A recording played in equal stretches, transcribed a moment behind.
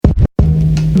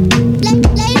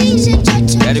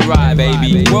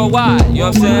baby. Worldwide, you know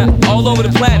what I'm saying? All over the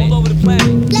planet.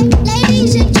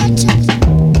 Ladies and gentlemen.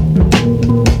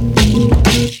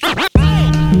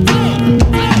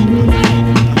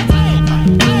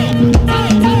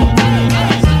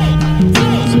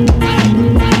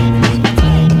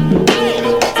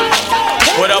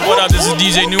 What up? This is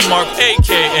DJ Newmark,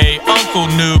 aka Uncle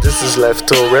New. This is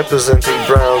Lefto representing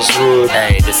Brownswood.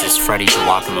 Hey, this is Freddie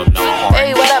Joachim of Noah Horn.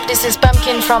 Hey, what up? This is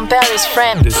Pumpkin from Paris,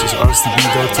 friend. This is RCB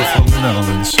Doctor from the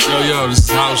Netherlands. Yo, this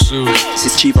is House Shoes. This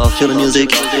is Chief of Killer Music.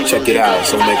 Check it out,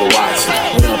 so make a watch.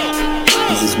 What up?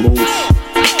 This is Moose.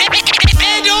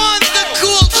 And on the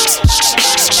cool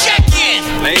check-in.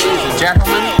 Ladies and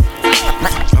gentlemen,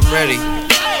 I'm ready.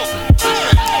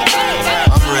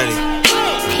 I'm ready.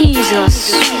 He's a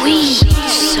sweet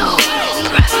soul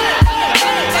brother.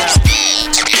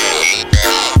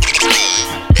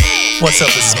 What's up,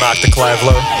 this is Mark the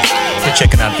Clive-Low. You're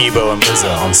checking out Ebo and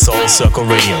Mizza on Soul Circle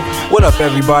Radio. What up,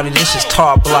 everybody? This is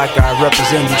Todd Black Guy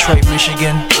representing Detroit,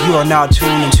 Michigan. You are now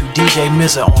tuned into DJ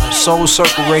Mizza on Soul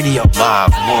Circle Radio.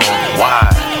 Live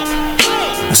worldwide.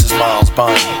 This is Miles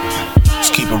Bonnie. Let's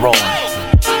keep it rolling.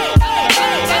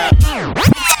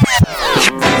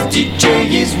 DJ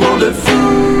is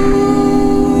wonderful.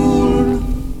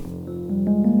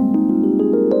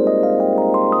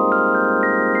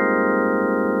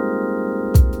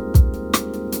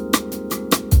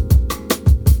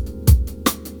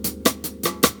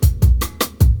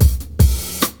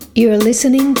 You're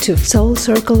listening to Soul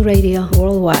Circle Radio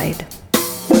Worldwide.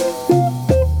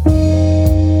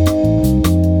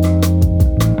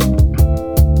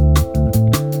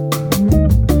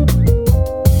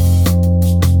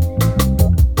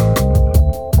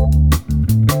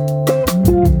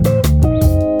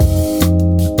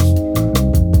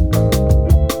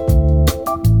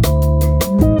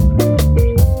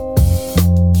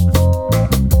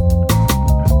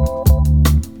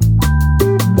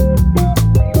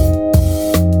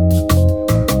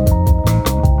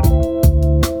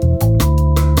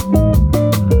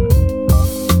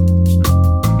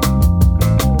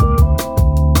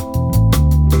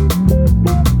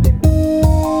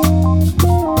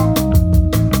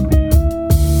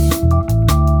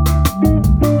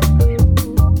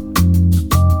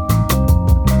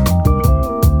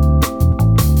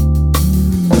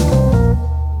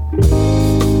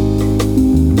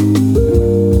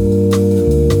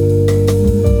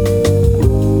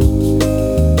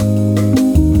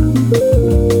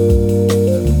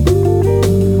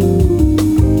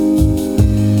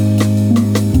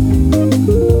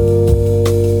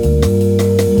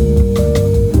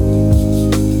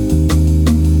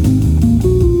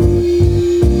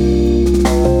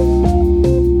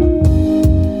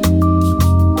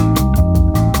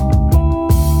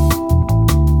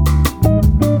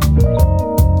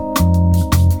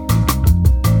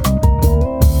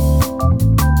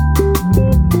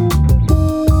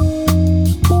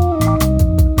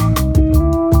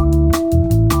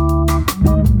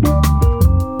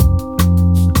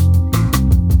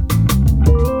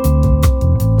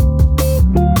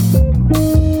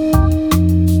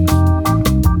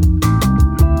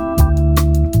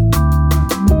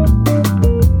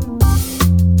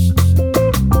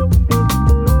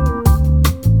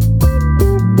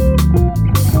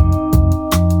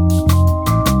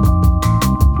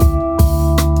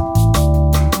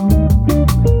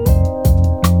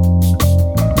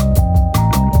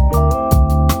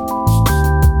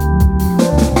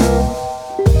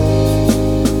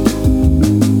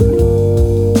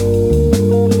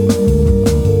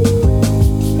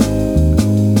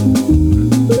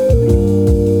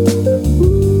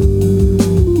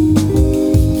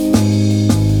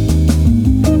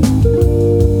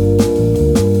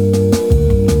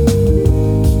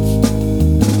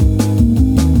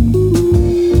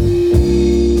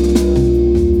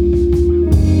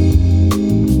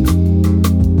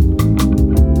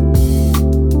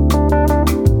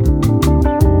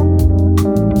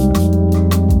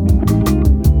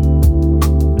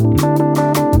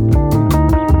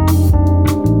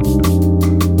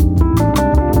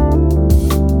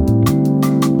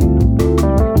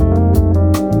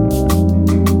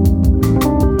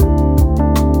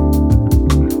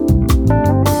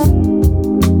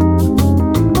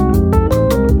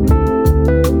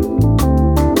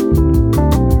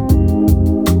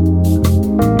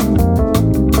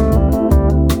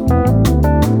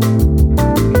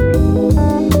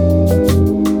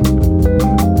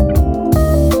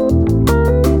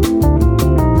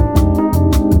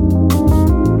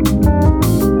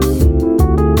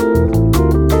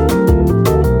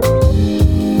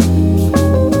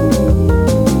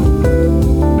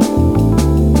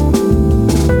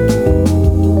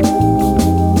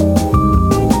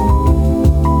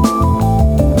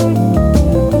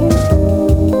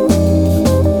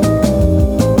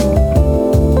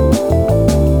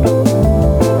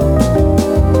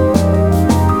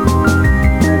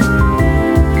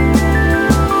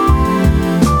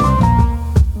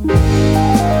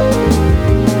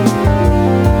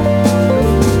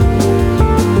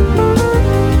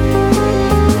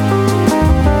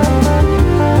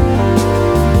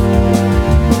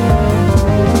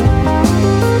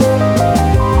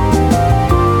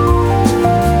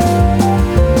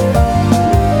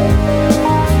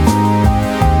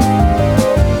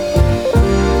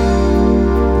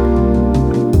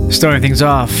 Starting things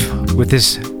off with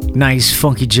this nice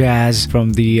funky jazz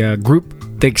from the group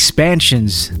The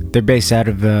Expansions. They're based out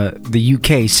of the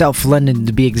UK, South London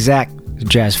to be exact.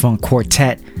 Jazz funk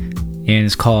quartet, and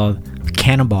it's called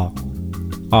Cannonball,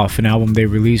 off an album they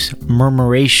released,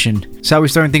 Murmuration. So how we're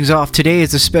starting things off today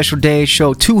is a special day,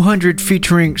 show 200,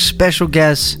 featuring special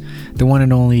guests, the one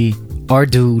and only our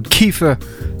dude Kiefer,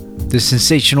 the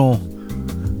sensational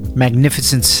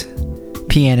magnificence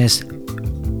pianist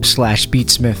slash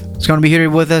beatsmith. It's gonna be here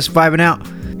with us, vibing out.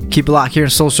 Keep it locked here on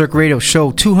Soul Circle Radio,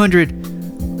 show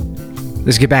 200.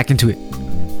 Let's get back into it.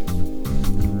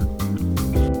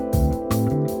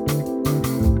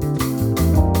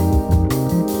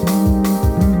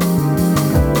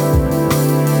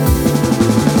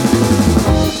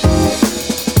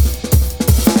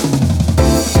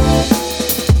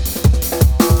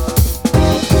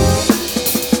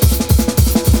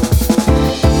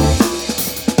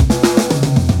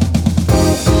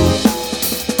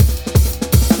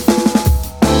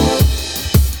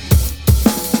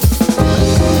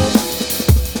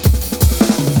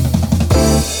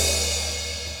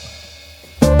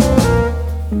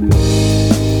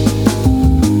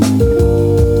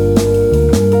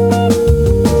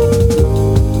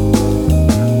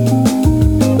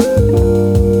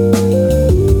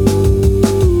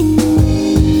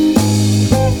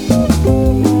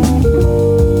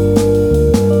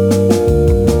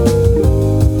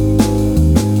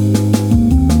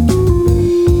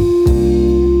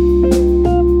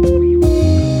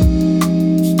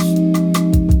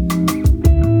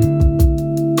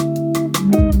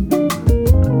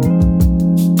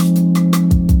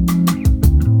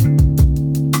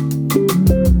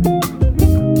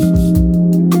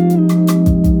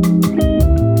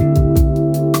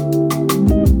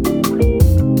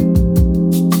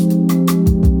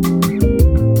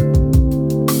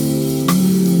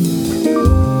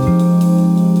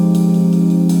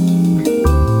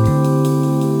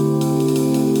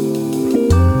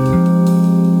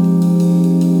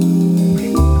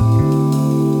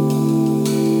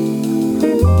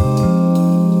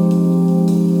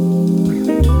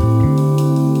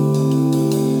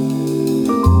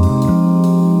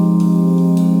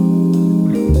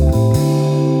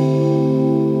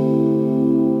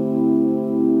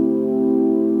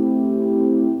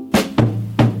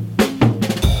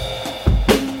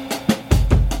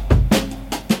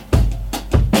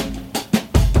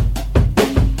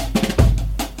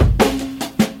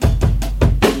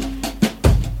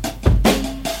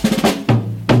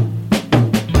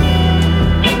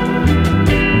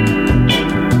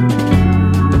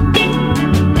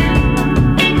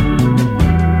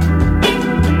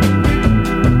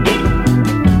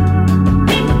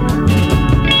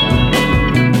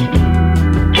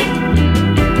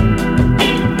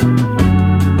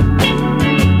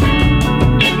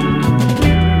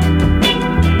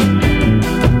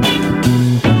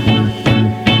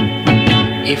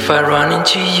 If I run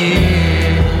into you,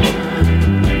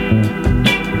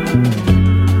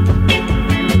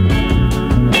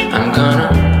 I'm gonna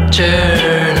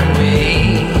turn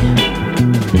away.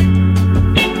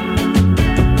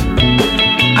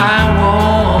 I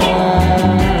won't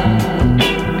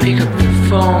pick up the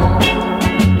phone.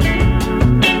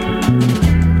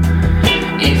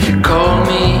 If you call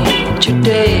me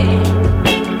today,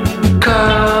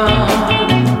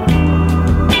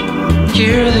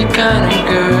 you're the kind of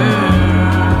girl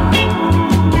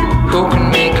who can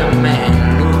make a man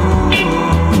lose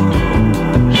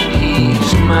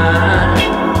his mind.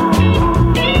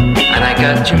 And I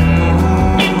got to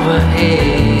move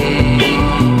ahead.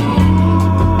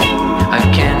 I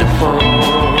can't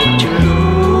afford to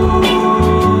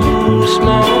lose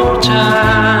more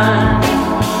time.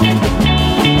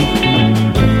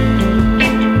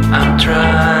 I'm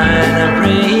trying to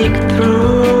break through.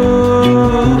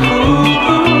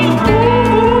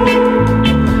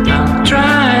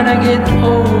 Get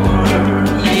over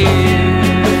you,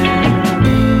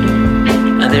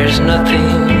 and there's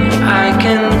nothing I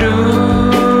can do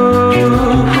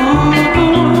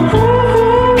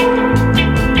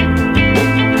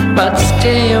but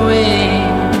stay away.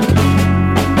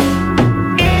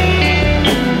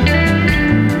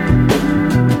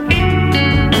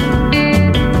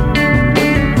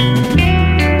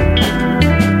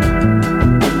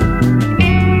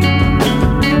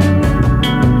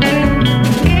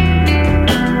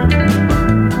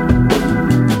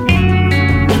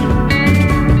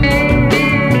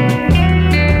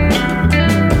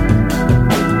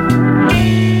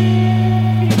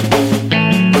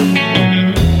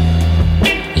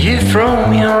 Throw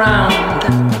me around,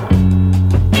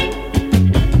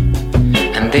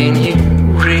 and then you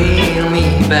reel me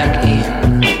back in.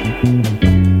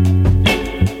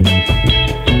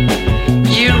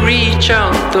 You reach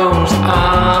out those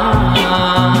arms,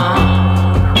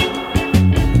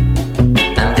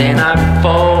 and then I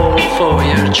fall for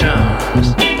your charms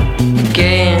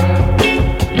again.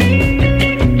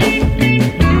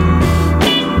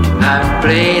 I've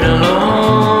played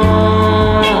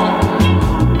alone,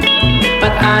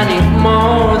 but I need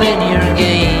more than your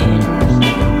games.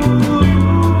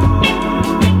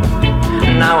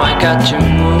 Now I got to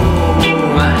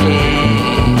move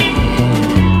ahead,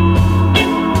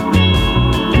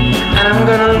 and I'm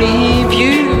gonna leave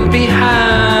you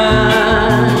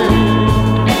behind.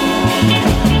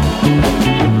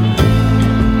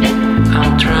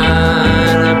 I'm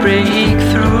trying to break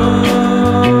through.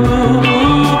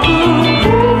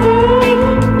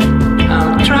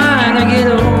 I'm trying to get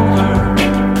over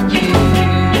you,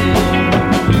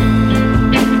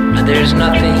 but there's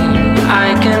nothing I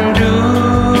can do.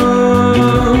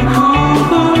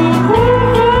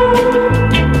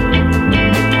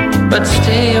 But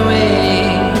stay away,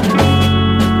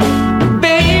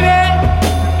 baby.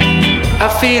 I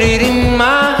feel it in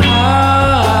my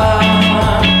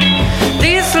heart.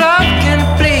 This love can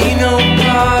play no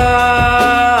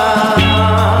part,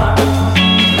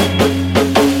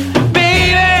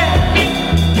 baby.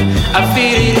 I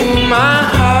feel it in my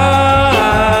heart.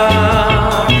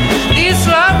 This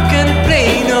love can play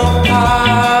no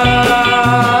part,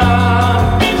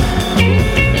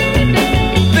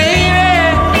 baby.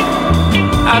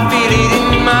 I feel it in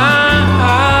my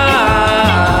heart.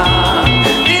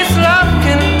 This love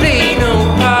can play no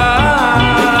part,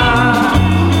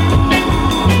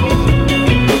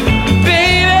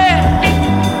 baby.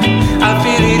 I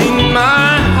feel it in my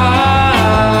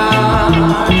heart.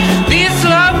 This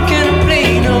love can play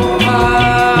no part,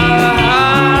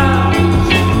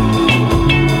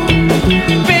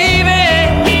 baby.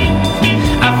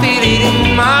 I feel it in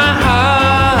my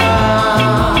heart.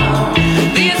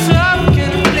 This love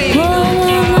can play no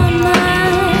part.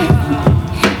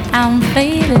 I'm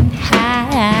feeling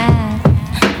high.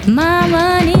 My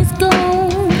money's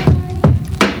gone.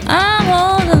 I'm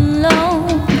all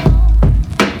alone.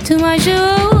 Too much to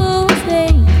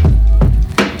say.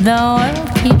 The world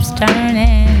keeps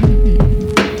turning.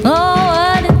 Oh,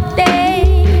 what a day.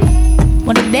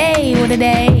 What a day, what a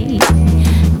day.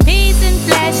 Peace and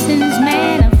blessings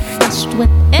manifest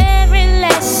with every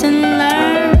lesson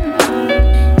learned.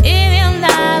 If your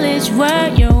knowledge were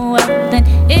your wealth, then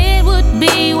it would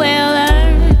be well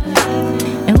earned.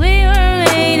 And we were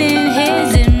made in His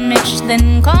image,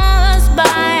 then call us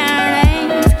by our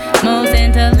names. Most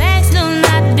intellects do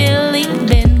not believe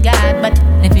in God, but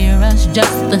they fear us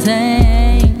just the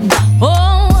same.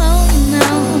 Oh, no,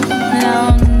 no,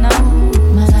 no.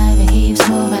 My life keeps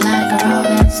moving like a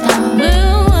rolling stone.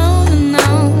 Oh, no,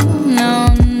 no,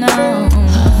 no.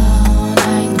 All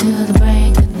night till the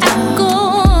break of dawn. I go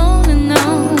on and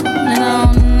on and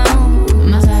on and on.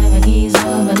 My life keeps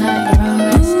moving like a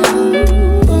rolling stone.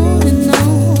 On and on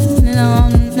and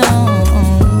on and on.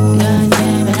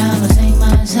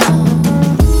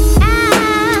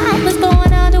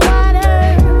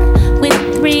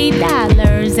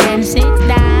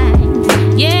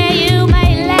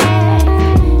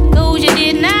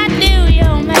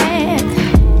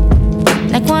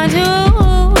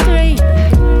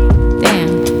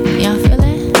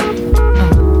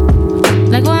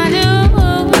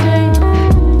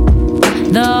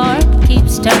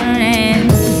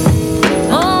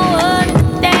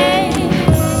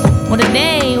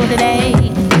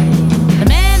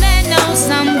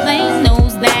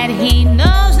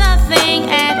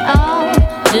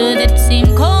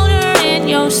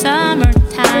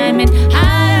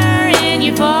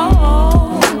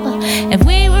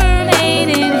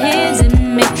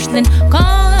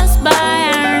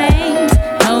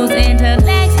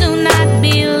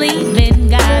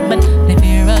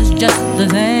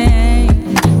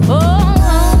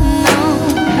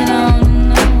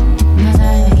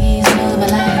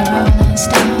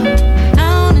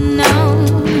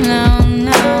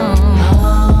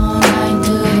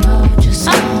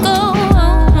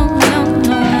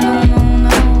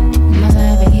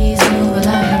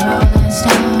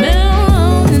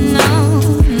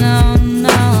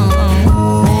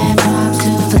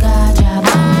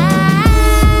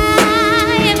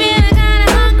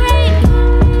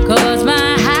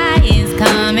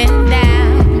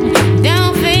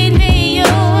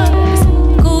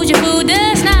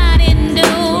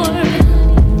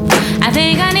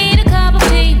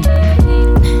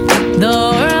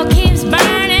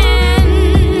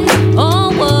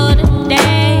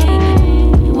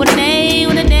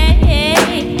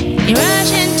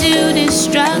 to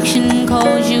destruction,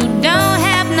 'cause you don't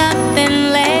have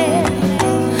nothing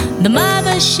left. The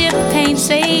mothership can't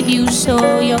save you,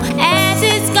 so your ass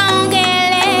is gon' get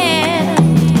left.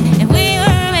 If we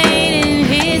were made in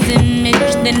his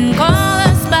image, then call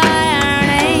us by our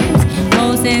names.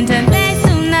 Most intellects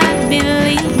do not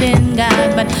believe in God,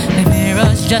 but they fear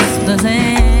us just the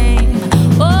same.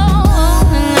 Oh,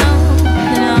 no,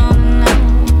 no, no.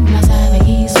 My side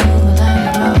keys move like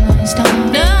a rolling stone.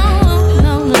 No,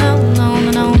 no, no, no,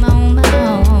 no, no, no.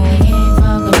 You can't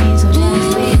fuck with me, so just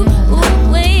leave me alone.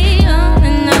 Wait, no,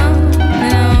 no,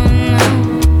 no.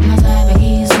 My side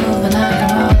keys move like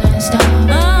a rolling stone.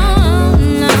 Oh,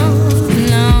 no,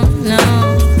 no, no.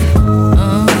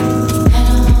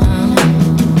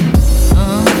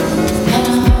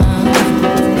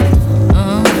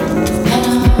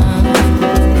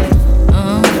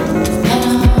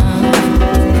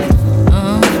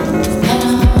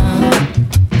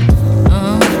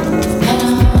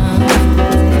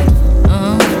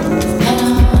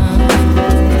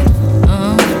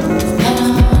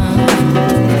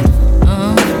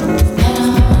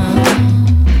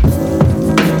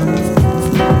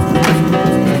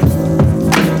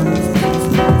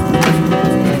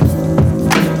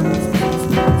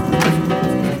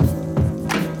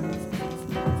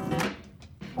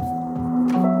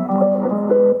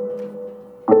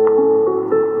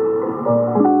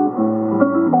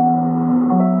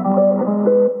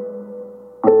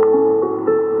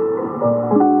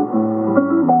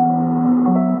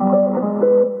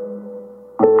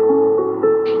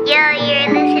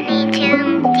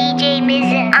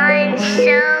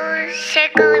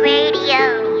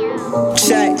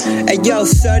 Yo,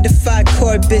 certified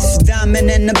corpus,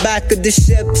 diamond in the back of the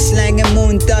ship, slanging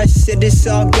moon dust. Shit, it's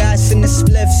all gas in the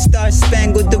spliff. Star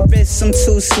spangled the wrist, I'm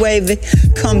too swavy.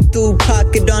 Come through,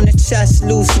 pocket on the chest,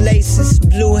 loose laces,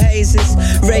 blue hazes,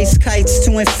 race kites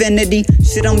to infinity.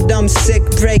 Shit, I'm dumb sick,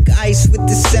 break ice with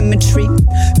the symmetry.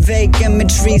 Vague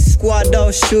imagery, squad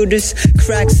all shooters,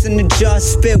 cracks in the jaw,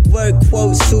 spit work,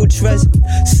 quote sutras.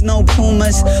 Snow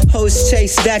pumas, host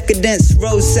chase decadence,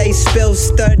 rose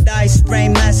spills, third eye spray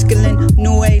masculine.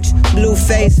 New age, blue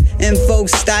face, invoke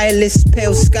stylist,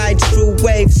 pale sky, true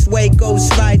waves, sway goes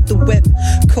ride the whip,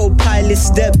 co-pilot's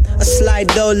dip, a slide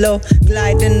dolo,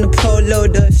 glide in the polo,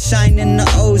 the shine in the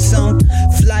ozone,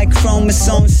 fly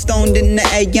chromosomes, stoned in the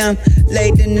AM,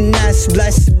 laid in the nest,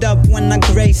 blessed up when I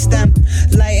grace them,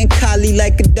 light and collie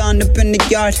like a dawn up in the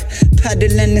yard,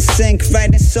 pedal in the sink,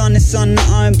 writing sonnets on the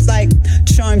arms like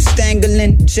charms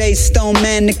dangling, J-stone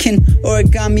mannequin,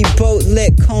 origami boat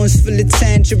lit, cones full of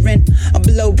tangerine. I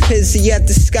blow pizzy at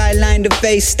the skyline of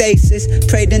base stasis.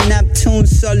 Pray to Neptune,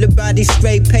 solar body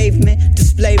straight pavement.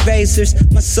 Display razors,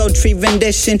 my sultry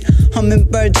rendition.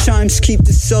 Hummingbird charms keep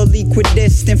the soul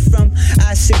equidistant from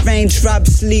acid raindrop,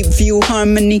 sleep view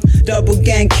harmony. Double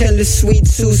gang killer sweet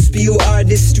to spew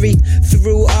artistry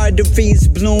through arteries.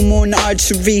 Blue moon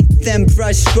archery, thin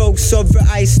brush strokes over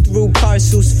ice through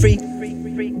parcels free.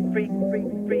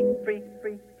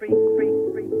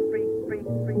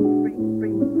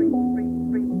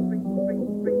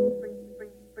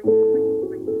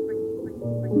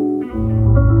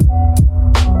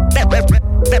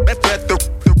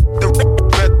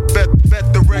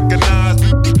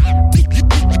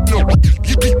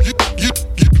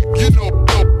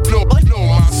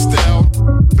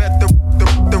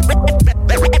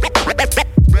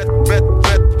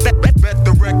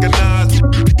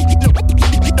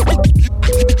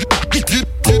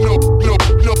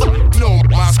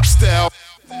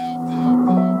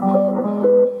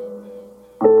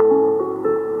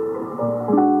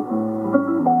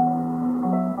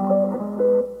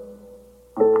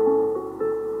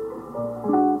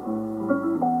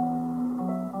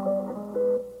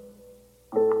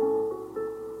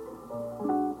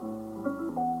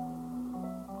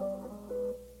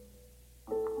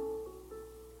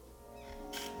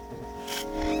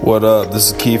 What up?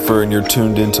 This is Kiefer, and you're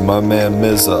tuned into my man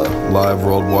Mizza, live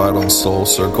worldwide on Soul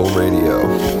Circle Radio.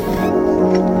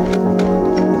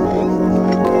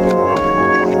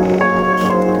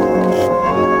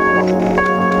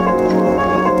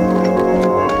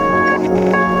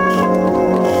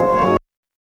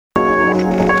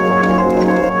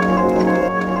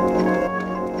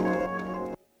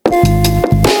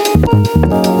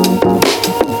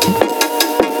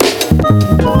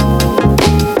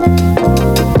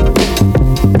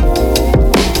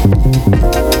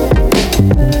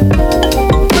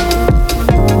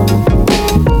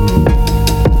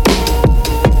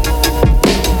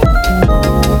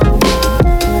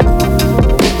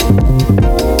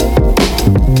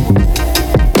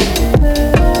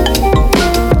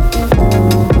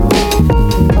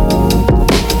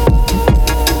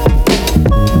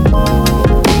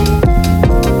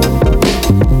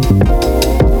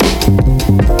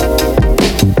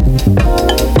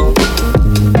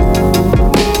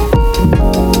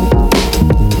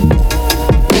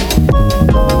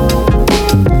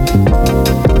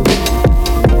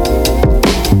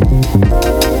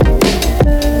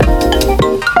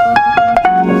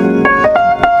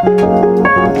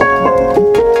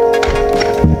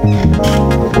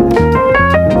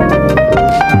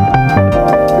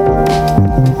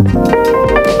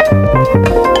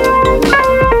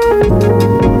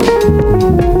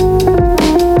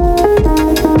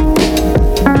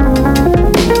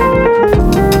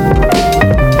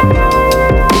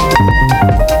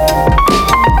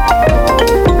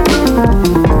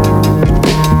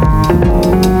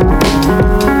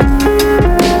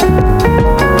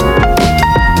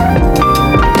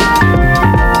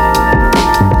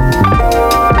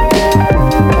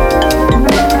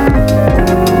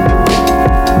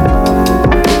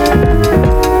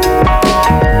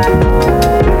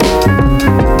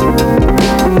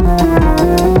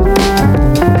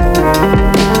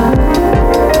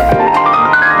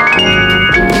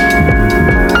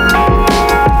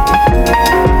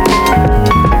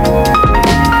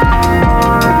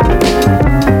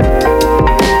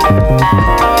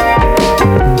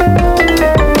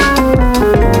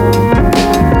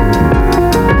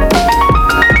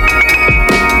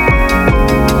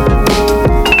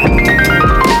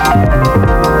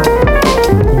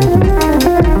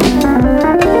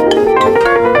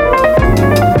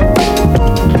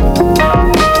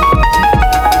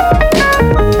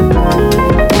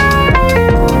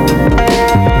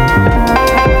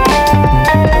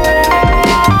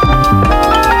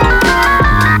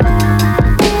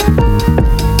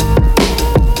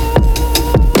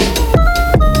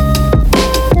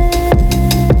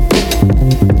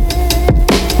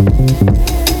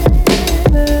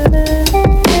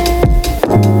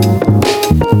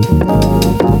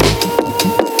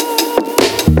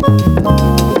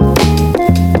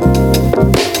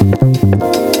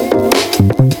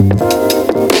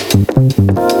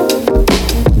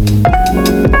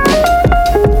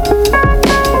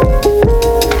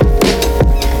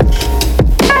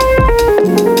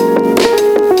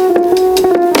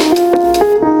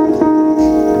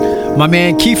 My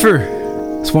man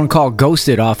Kiefer. This one called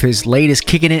Ghosted off his latest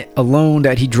Kicking It Alone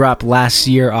that he dropped last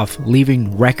year off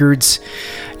Leaving Records.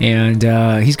 And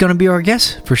he's going to be our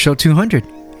guest for show 200.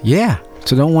 Yeah.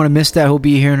 So don't want to miss that. He'll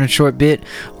be here in a short bit.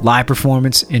 Live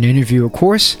performance and interview, of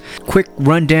course. Quick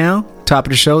rundown. Top of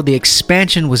the show. The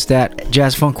Expansion was that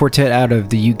jazz funk quartet out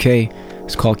of the UK.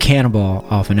 It's called Cannibal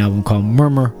off an album called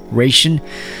Murmuration.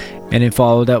 And then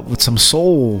followed up with some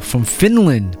soul from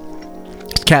Finland.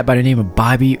 It's a cat by the name of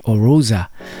Bobby Oroza.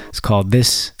 It's called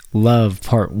This Love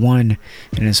Part 1,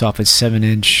 and it's off its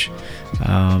 7-inch.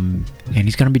 And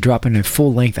he's going to be dropping a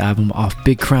full-length album off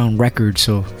Big Crown Records,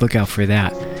 so look out for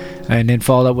that. And then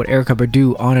followed up with Erykah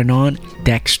Badu, On and On,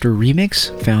 Dexter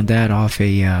Remix. Found that off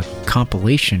a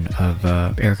compilation of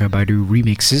Erykah Badu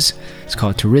remixes. It's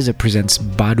called Teriza Presents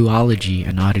Baduology,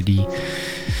 an oddity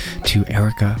to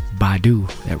Erykah Badu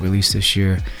that released this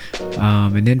year.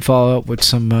 And then follow up with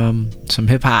some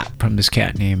hip hop from this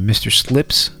cat named Mr.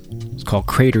 Slips. It's called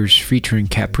Craters featuring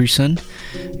Capri Sun,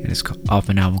 and it's off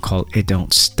an album called It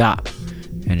Don't Stop.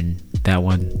 And that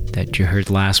one that you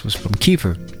heard last was from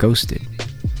Kiefer, Ghosted.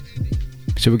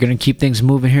 So we're gonna keep things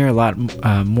moving here. A lot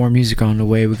more music on the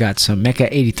way. We got some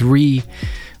Mecca 83.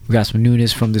 We got some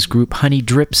newness from this group, Honey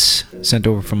Drips, sent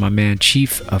over from my man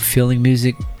Chief of Feeling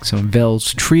Music. Some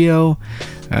Vels Trio,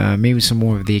 maybe some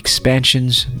more of the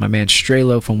Expansions. My man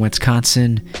Strelo from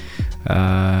Wisconsin,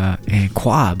 and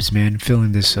Quabs, man,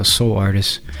 feeling this soul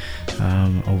artist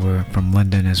over from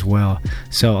London as well.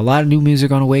 So a lot of new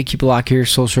music on the way. Keep it locked here.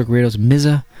 Soul Circle Radio's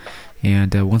Mizza,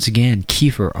 and once again,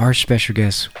 Kiefer, our special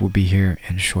guest, will be here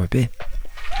in a short bit.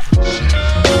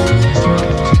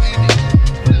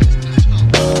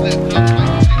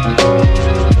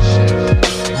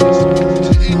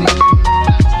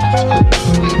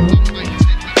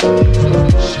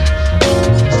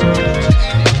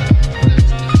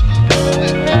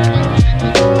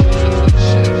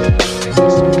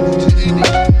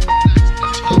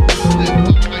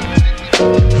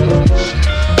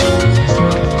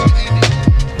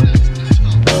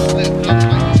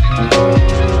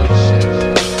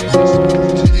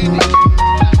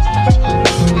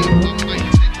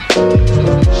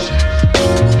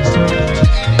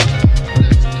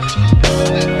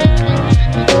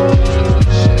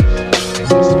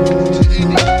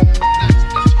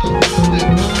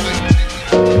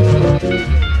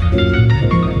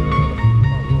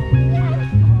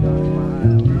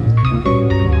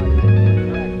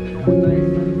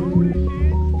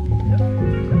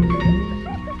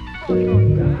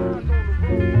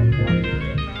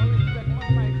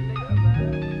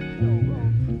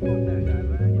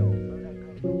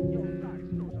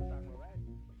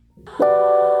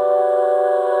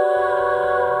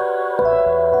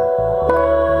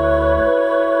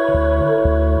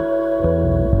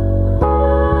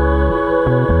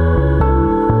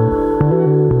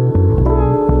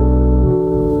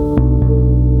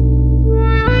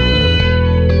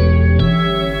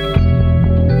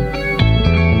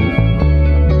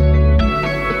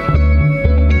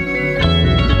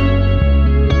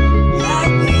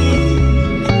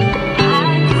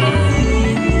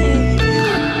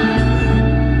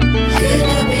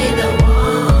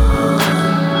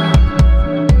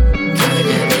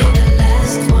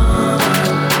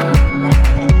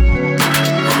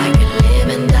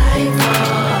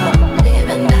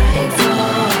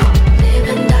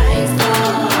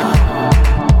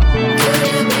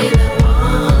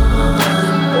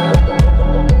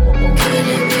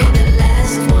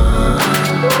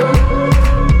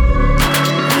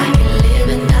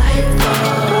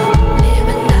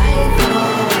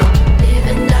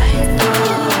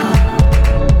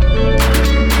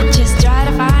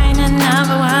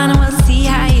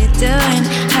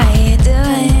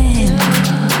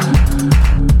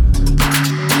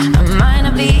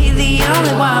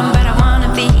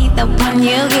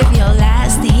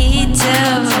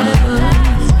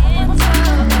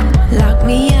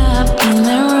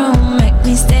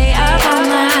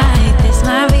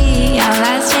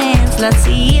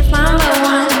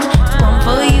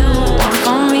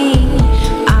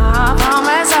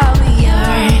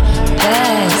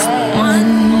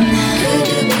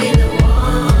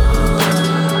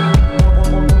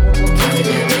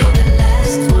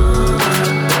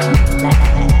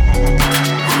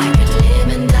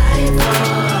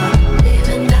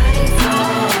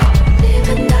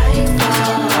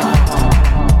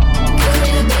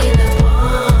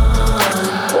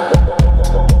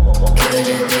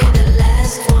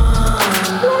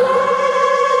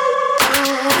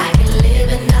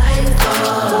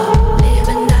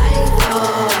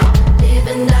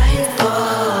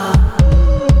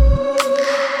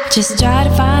 Just try to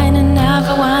find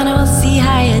another one who will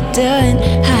doing?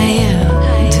 How you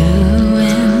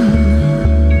doing?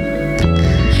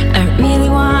 I really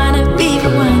wanna be the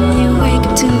one you wake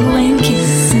up to and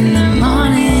kiss in the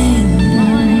morning.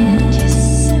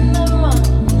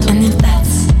 And if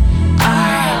that's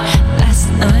our last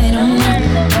night on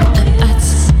earth,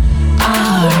 that's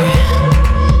our.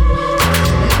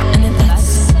 And if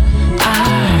that's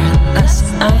our last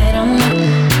night on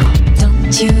earth,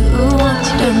 don't you want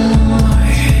to know more?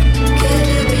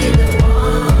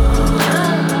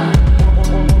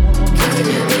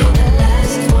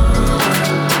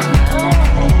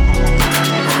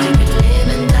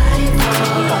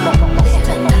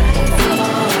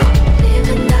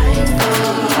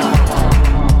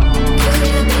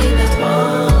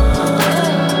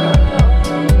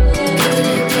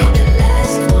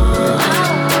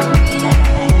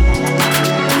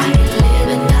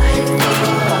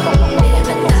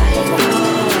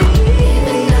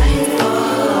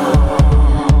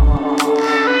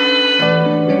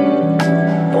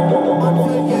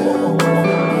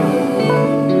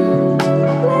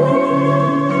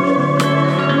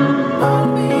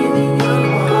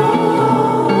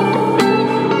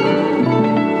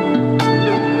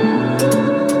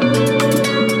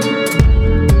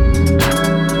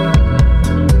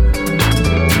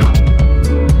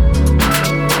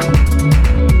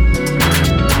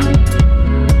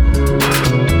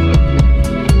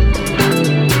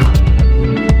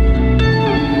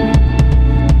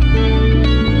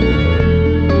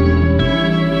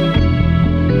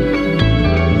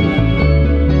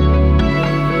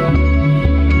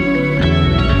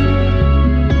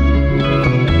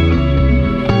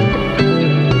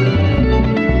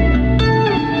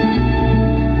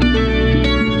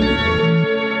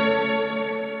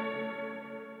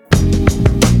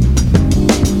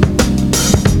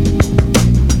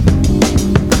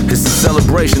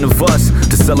 Of us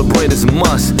to celebrate is a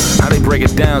must. How they break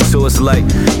it down to us like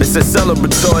they said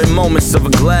celebratory moments of a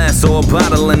glass or a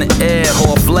bottle in the air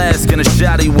or a flask and a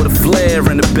shotty with a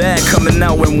flare in the bag coming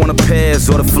out in one of pairs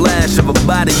or the flash of a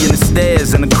body in the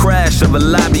stairs and the crash of a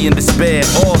lobby in despair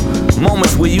or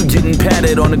moments where you getting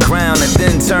patted on the ground and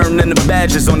then turned into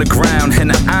badges on the ground and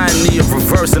the irony of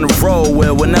reversing the role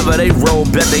where whenever they roll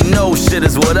bet they know shit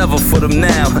is whatever for them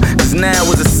now. Cause now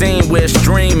is a scene where a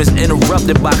stream is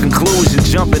interrupted by conclusion,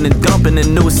 jumping and dumping a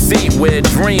new seat where a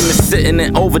dream is sitting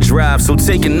in overdrive. So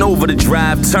taking over the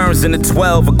drive turns into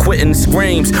 12 or quitting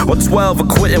screams or 12 or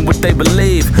quitting what they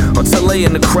believe until they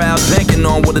in the crowd banking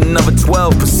on what another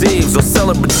 12 perceives or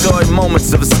celebratory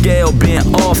moments of a scale being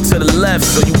off to the left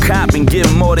so you cop and get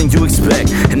more than you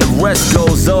expect and the rest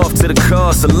goes off to the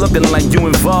cost of looking like you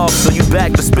involved so you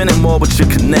back to spending more but you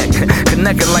connecting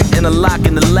like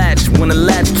interlocking the latch when the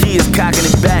latch key is cocking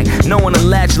it back knowing the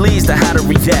latch leads to how to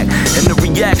react and the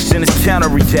reaction is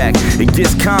counter-react. It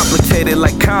gets complicated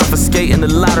like confiscating the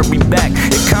lottery back.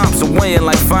 It comps away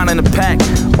like finding a pack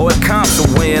or it comps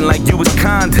away like you was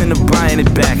conned into buying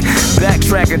it back.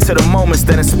 Backtracking to the moments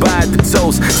that inspired the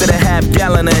toast to the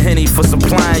half-gallon of Henny for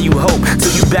supplying you hope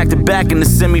till you back to back in the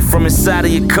semi from inside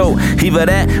of your coat. Either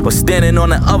that or standing on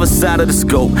the other side of the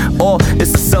scope or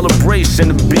it's a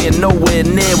celebration of being nowhere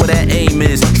near where that aim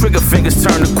is. Trigger fingers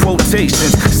turn to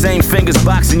quotations, same fingers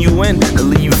boxing you in to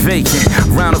leave you vacant.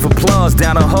 Round of applause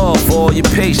down the hall for all your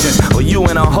patience or you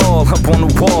in a hall up on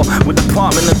the wall with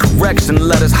Department of Correction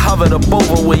letters hovered up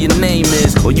over where your name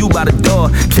is or you by the door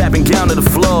cap and gown to the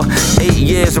floor 8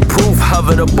 years of proof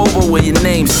hovered up over where your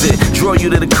name sit draw you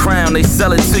to the crown they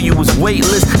sell it to you as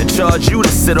weightless and charge you to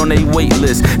sit on a wait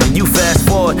list and you fast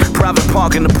forward private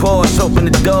park in the Porsche open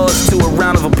the doors to a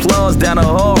round of applause down the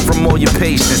hall from all your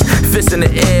patience fist in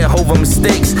the air over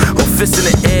mistakes or fist in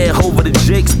the air over the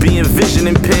jakes being vision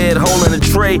impaired holding a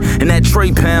tray and that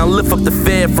tray pound lift up the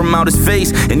fare from out his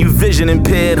face and you vision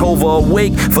impaired over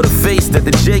awake for the face that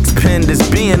the jakes pinned as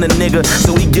being a nigga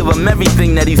so he give him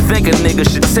everything that he think a nigga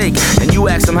should take and you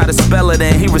ask him how to spell it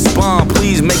and he respond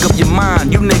please make up your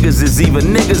mind you niggas is either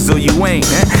niggas or you ain't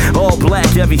all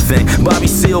black everything Bobby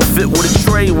Seal fit with a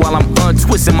tray while I'm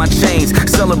untwisting my chains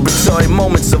celebratory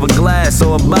moments of a glass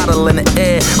or a bottle in the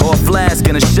air or a flask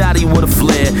and a shotty with a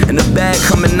flare and the bag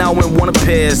coming out in one of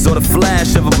pairs or the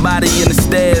flash of a body in the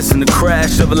stairs and the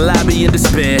crash of a lobby in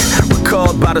despair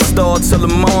recalled by the star till the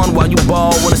morn while you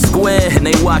ball with a square and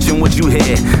they watching what you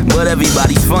hear but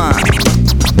everybody's fine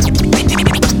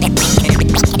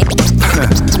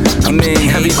I mean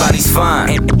everybody's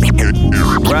fine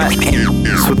right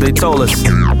that's what they told us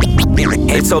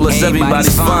they told us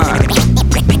everybody's fine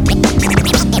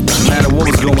no matter what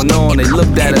was going on they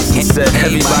looked at us and said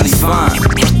everybody's fine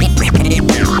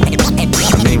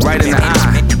I mean right in the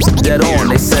eye dead on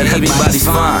they said everybody's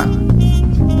fine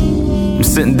I'm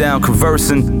sitting down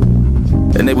conversing,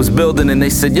 and they was building, and they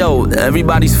said, yo,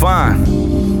 everybody's fine.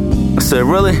 I said,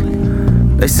 really?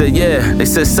 They said, yeah. They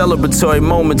said celebratory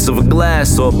moments of a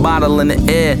glass or a bottle in the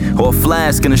air or a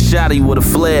flask and a shotty with a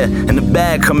flare and the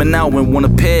bag coming out when one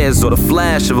appears or the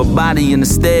flash of a body in the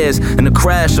stairs and the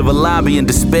crash of a lobby in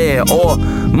despair or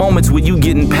moments where you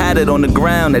getting patted on the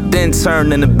ground that then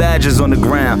turn into badges on the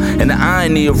ground and the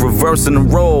irony of reversing the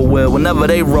role where whenever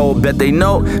they roll, bet they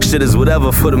know shit is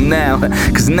whatever for them now.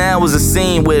 Cause now is a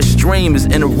scene where a stream is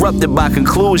interrupted by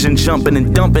conclusion jumping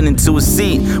and dumping into a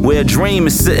seat where a dream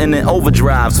is sitting in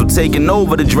overdrive. So taking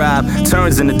over the drive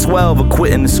turns into 12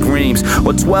 quitting the screams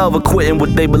or 12 quitting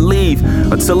what they believe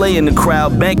until they in the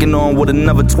crowd banking on what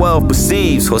another 12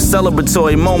 perceives or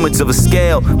celebratory moments of a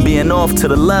scale being off to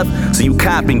the left so you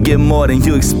cop and get more than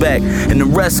you expect and the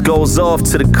rest goes off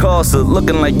to the cost of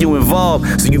looking like you involved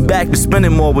so you back to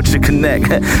spending more with your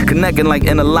connecting like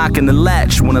interlocking the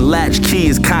latch when a latch key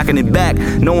is cocking it back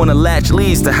knowing a latch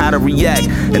leads to how to react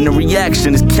and the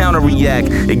reaction is counter-react.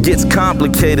 It gets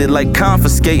complicated like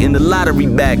confiscating the lottery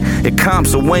back. It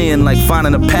comps away in like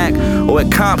finding a pack, or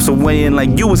it comps away in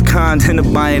like you was conned into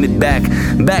buying it back.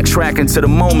 Backtracking to the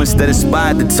moments that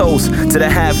inspired the toast, to the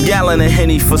half-gallon of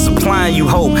Henny for supplying you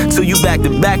hope, till you back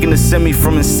to back in the semi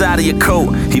from inside of your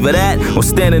coat. Either that, or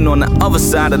standing on the other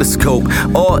side of the scope,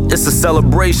 or it's a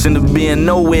celebration of being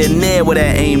nowhere near where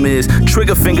that aim is.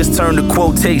 Trigger fingers turn to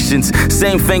quotations,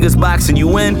 same fingers boxing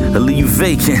you in, or leave you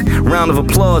vacant. Round of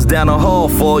applause down the hall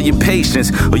for all your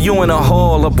patience, or you in a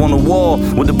hall up on the wall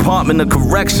with Department of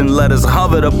Correction letters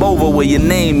hovered up over where your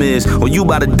name is, or you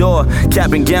by the door,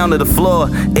 cap and gown to the floor,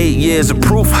 8 years of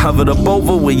proof hovered up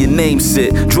over where your name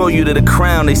sit. Draw you to the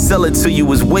crown, they sell it to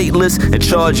you as weightless and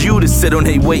charge you to sit on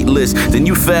a wait list. Then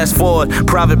you fast forward,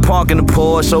 private park in the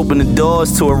Porsche, open the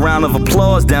doors to a round of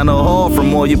applause down the hall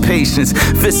from all your patience.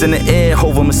 Fists in the air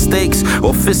over mistakes,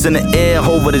 or fists in the air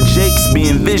over the jakes.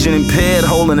 Being vision impaired,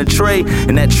 holding a tray,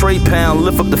 and that tray pound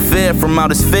lift up the fear from out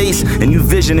his face, and you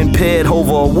vision impaired,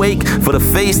 over awake for the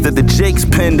face that the Jakes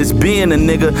penned as being a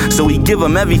nigga. So he give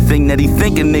him everything that he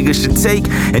think a nigga should take,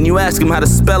 and you ask him how to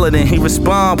spell it and he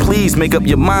respond, please make up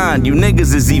your mind, you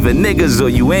niggas is either niggas or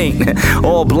you ain't.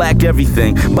 All black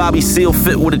everything, Bobby Seal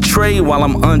fit with a tray while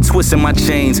I'm untwisting my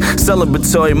chains.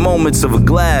 Celebratory moments of a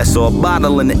glass or a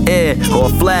bottle in the air, or a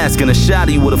flask and a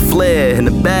shotty with a flare, and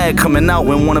the bag coming out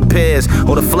when one appears,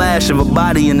 or the flash of a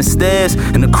body in the stairs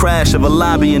and the crash of a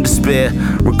lobby in despair.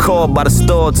 Recalled by the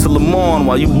store till the morn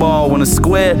while you ball in a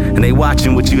square and they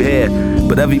watching what you hear,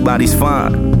 but everybody's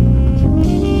fine.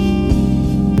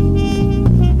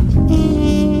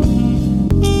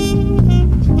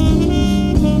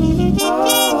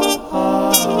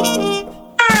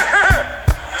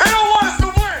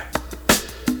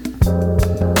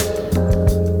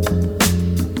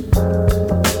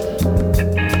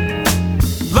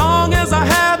 Long as I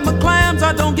have my clams,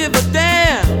 I don't give a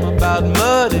damn about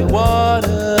muddy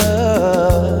water.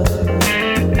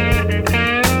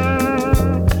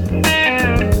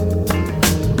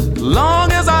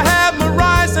 Long as I have my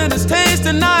rice and it's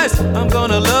tasting nice, I'm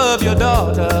gonna love your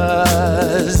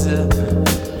daughters.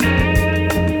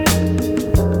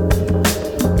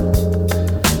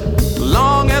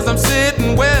 Long as I'm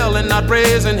sitting well and not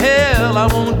raising hell, I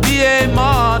won't be a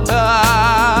martyr,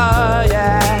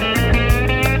 yeah.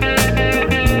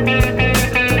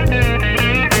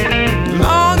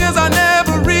 Long as I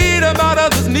never read about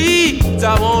others' needs,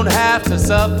 I won't have to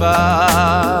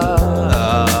suffer.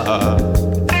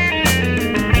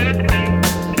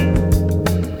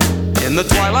 In the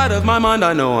twilight of my mind,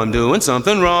 I know I'm doing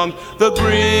something wrong. The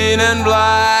green and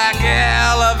black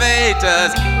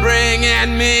elevators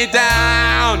bringing me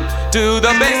down to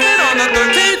the basement on the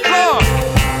 13th floor.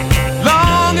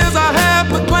 Long as I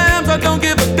have my clams, I don't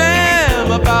give a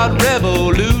damn about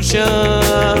revolution.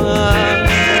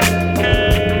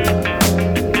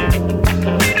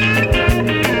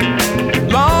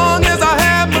 Long as I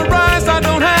have my rice, I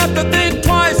don't have to think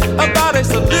twice about a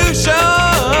solution.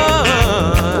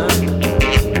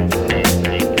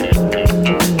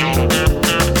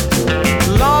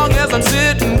 I'm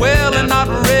sitting well and not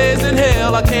raising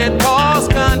hell, I can't cause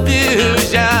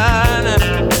confusion.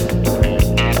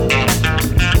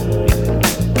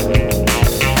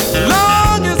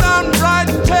 Long as I'm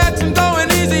writing checks and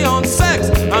going easy on sex,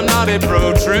 I'm not a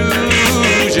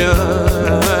protrusion.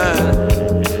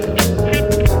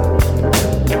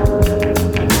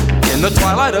 In the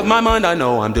twilight of my mind, I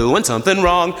know I'm doing something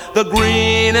wrong. The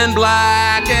green and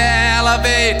black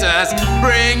elevators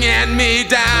bringing me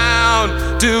down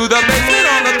to the basement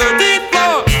on the 13th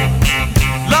floor.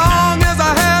 Long as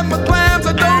I have my clams,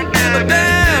 I don't give a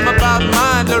damn about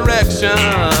my direction.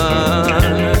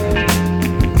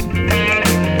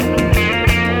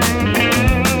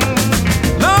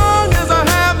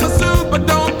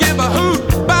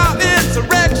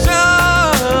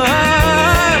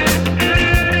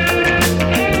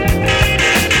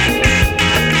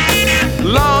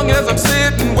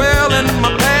 sitting well in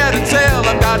my padded cell.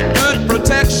 I've got good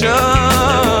protection.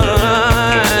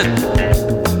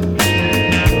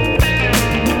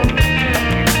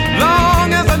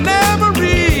 Long as I never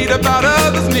read about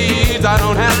others' needs, I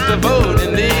don't have to vote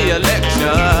in the election.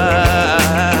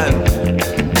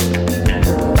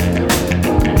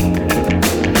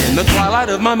 In the twilight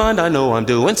of my mind, I know I'm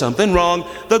doing something wrong.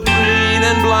 The green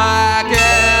and black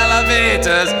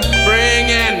elevators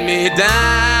bringing me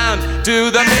down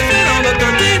to the basement on the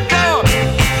 13th floor.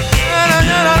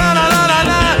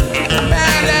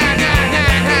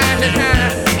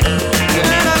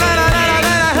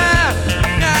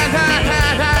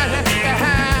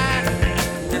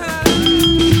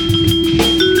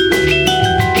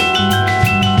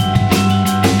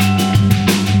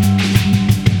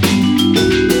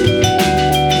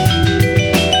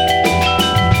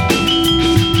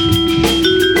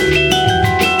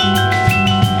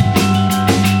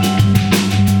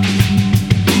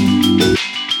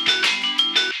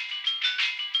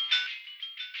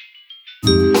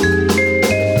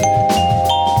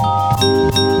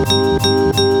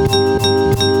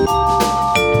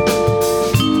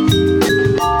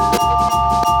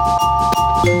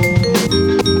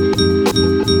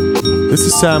 This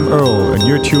is Sam Earl, and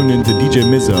you're tuned into DJ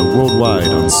Mizza worldwide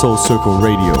on Soul Circle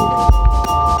Radio.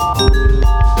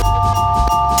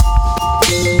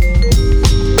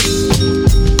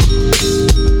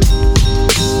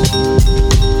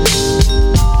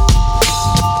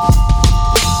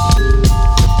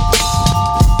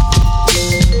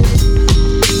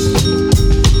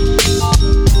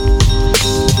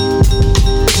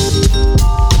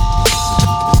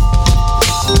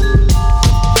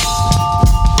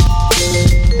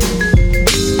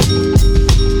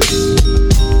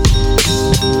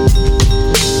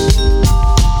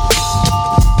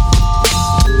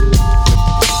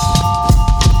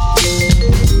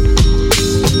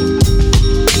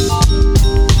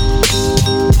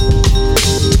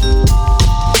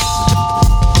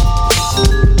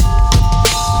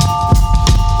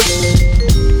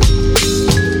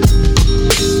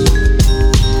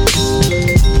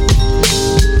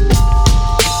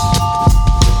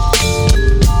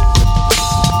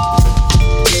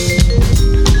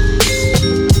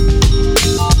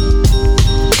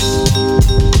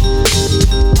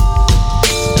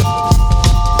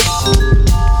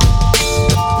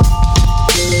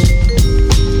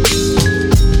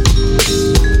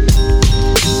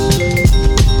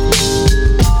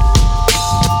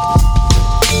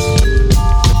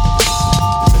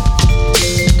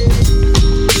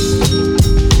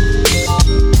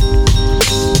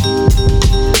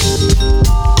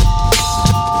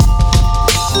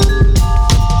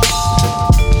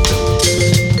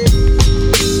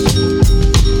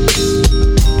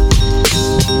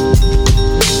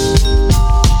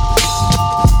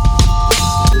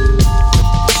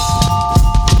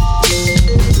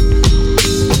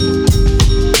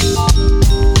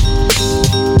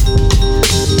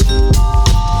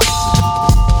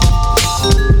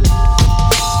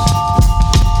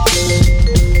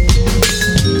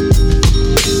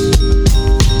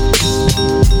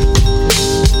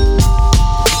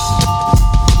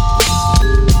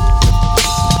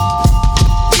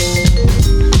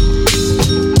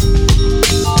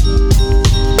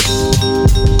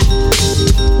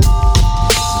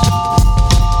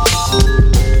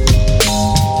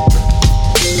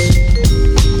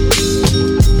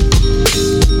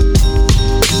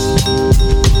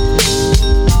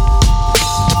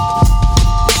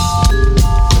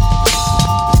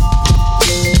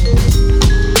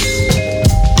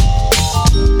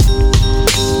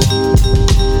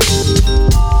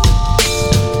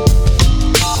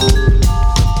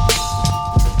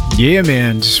 Yeah,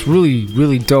 man, just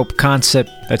really dope concept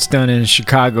that's done in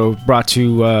Chicago, brought to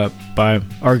you by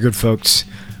our good folks,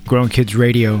 Grown Kids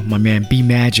Radio, my man B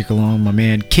Magic, along my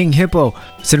man King Hippo.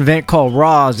 It's an event called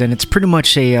Raws, and it's pretty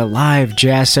much a live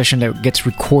jazz session that gets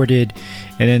recorded,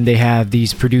 and then they have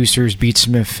these producers,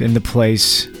 Beatsmith, in the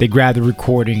place. They grab the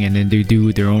recording, and then they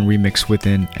do their own remix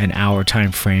within an hour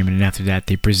time frame, and then after that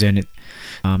they present it.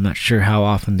 I'm not sure how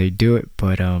often they do it,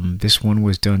 but this one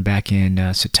was done back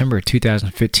in September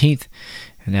 2015,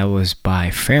 and that was by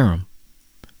Ferrum.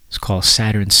 It's called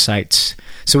Saturn Sights.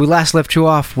 So we last left you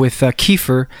off with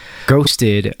Kiefer,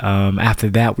 Ghosted.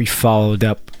 After that, we followed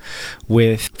up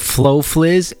with Flo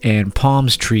Fliz and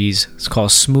Palms Trees. It's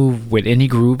called Smooth with Any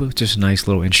Groove, just a nice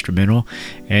little instrumental.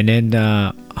 And then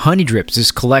Honey Drips,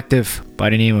 this collective by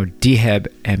the name of Deheb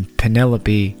and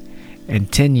Penelope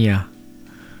Antinia,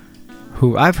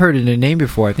 who I've heard in the name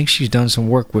before. I think she's done some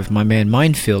work with my man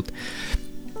Minefield.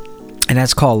 and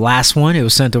that's called Last One. It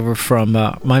was sent over from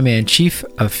my man Chief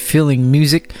of Feeling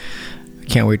Music.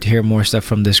 Can't wait to hear more stuff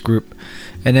from this group.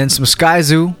 And then some Sky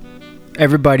Zoo,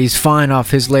 Everybody's Fine,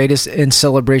 off his latest, In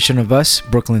Celebration of Us,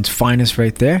 Brooklyn's finest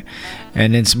right there.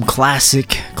 And then some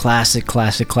classics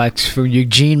from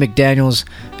Eugene McDaniel's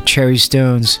Cherry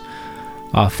Stones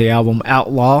off the album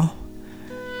Outlaw.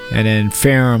 And then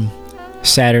Ferrum,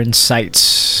 Saturn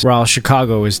Sights. Raw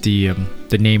Chicago is the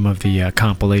name of the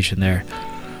compilation there.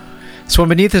 This one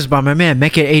beneath us by my man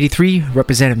Mecca83,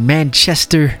 representing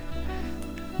Manchester,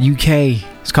 UK.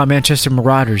 It's called Manchester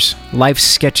Marauders. Life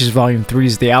Sketches Volume 3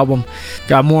 is the album.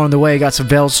 Got more on the way. Got some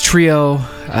Vels Trio,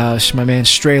 my man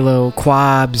Strelo,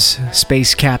 Quabs,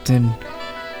 Space Captain.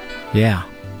 Yeah.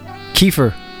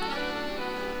 Kiefer.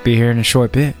 Be here in a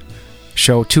short bit.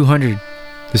 Show 200.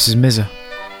 This is Mizza.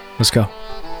 Let's go.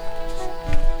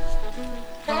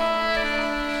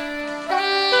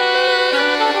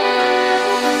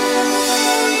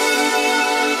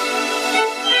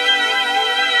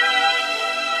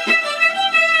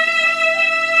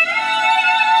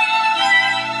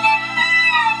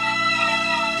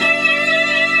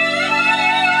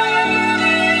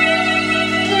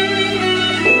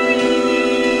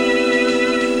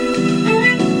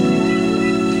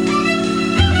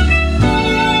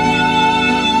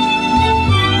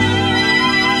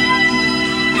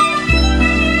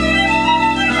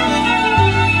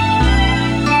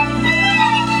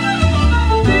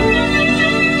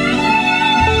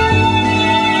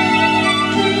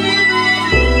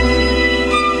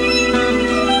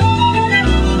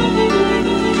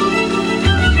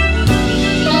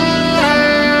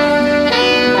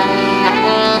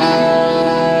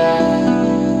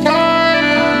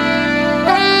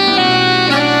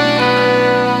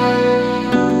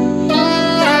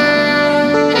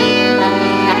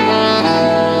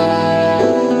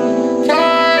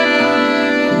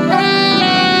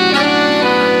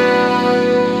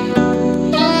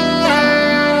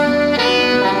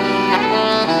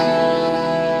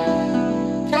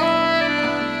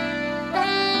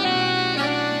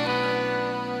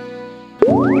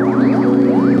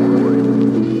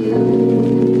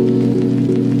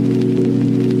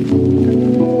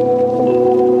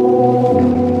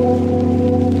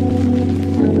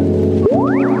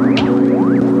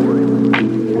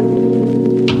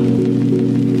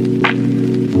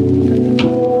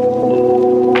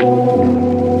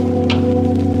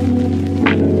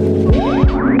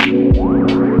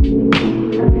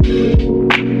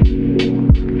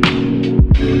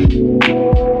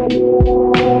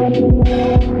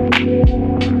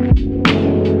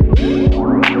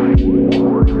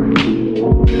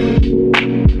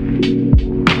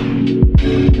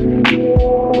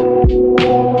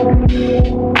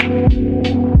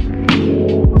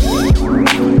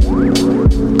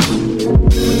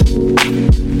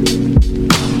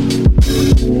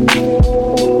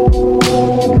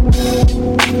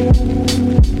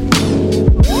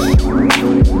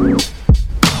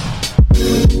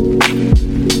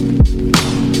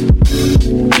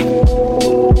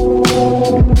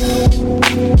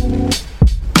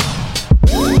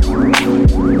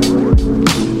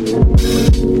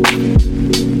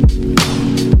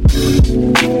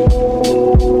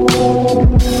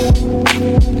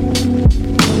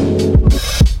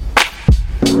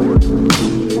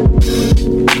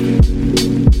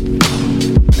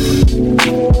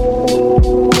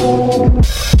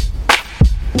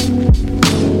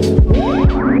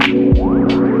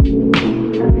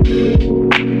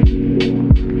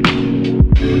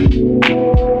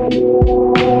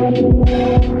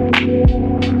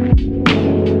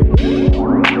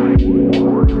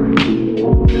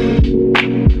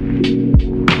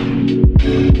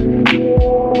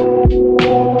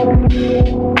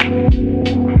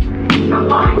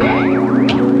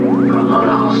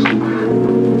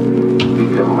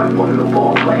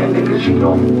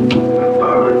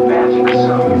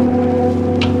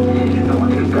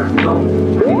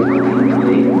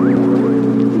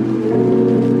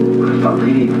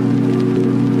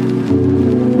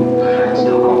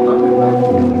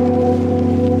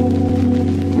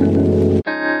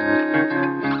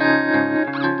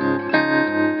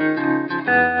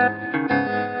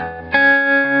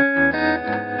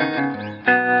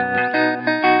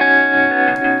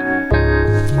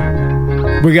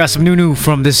 We got some new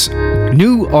from this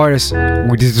new artist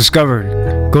we just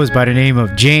discovered. Goes by the name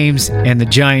of James and the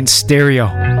Giant Stereo.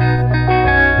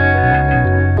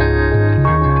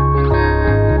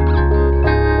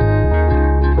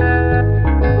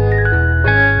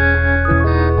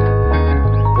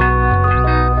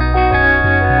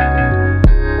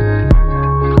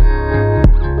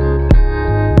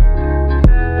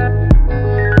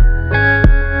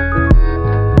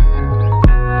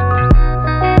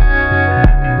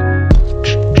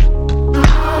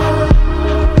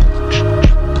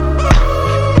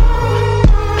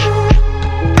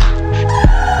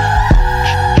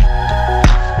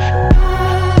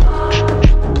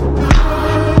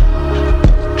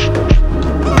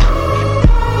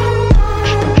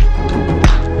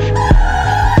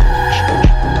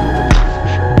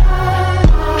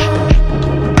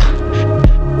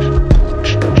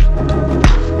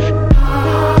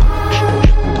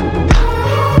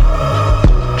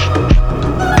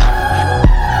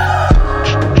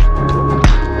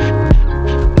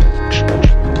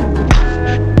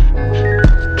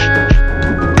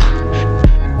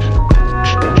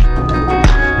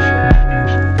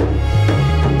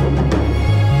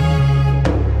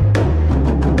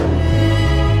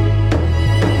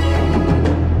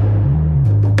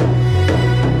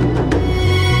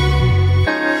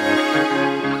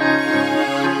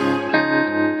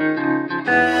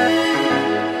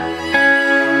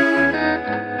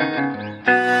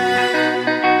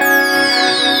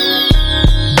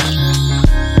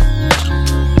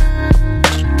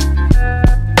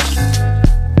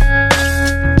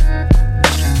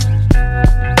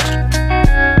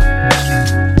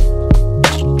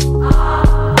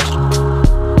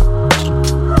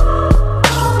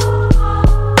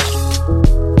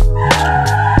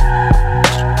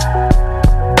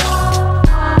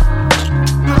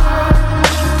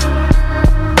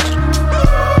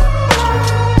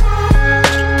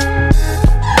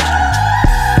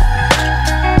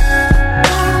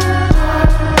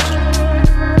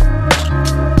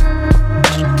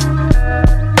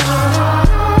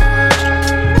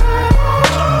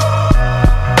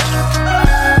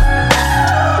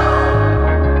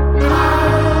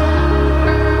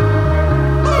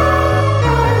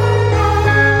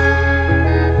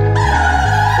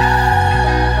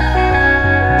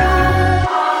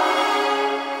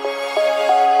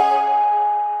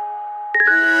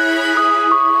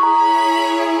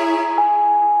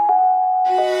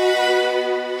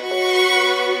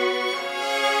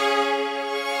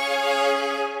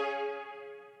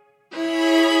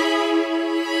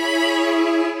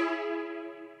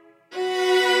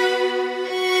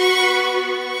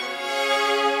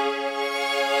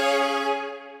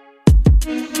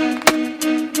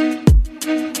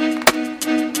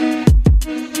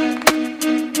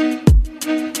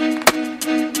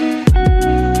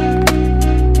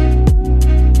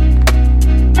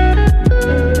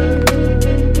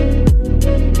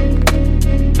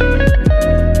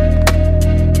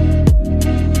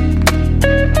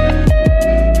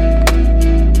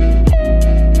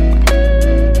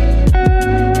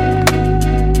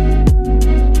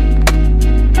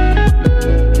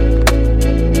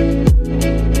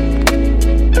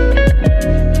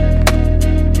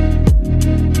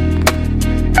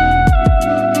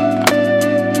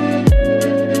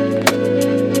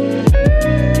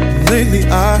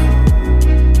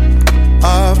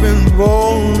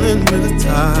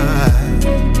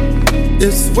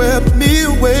 swept me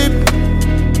away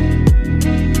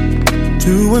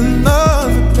to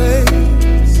another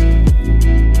place.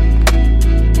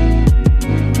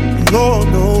 Lord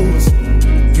knows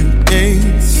you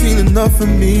ain't seen enough of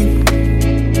me.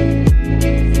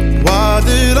 Why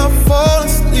did I fall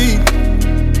asleep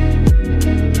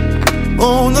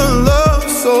on a love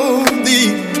so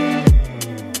deep?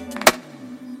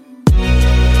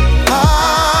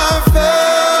 I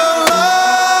fell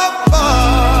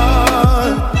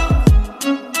apart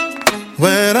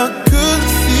when I couldn't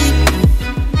see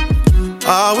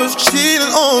I was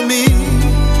cheating on me.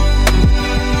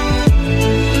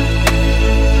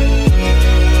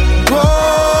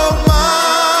 Broke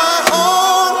my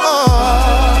own heart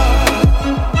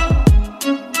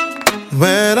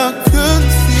when I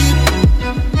couldn't see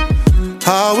I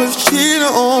was cheating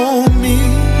on me.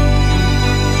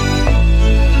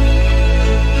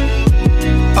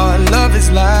 Our love is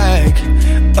like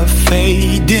a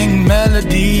fading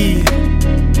melody,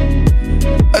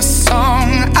 a song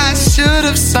I should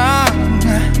have sung,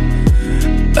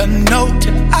 a note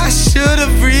I should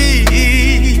have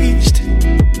reached,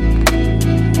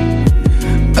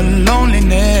 a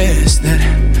loneliness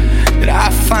that I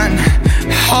find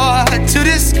hard to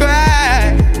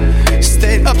describe.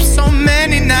 Stayed up so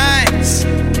many nights,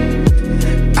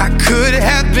 I could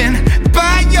have been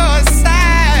by your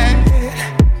side.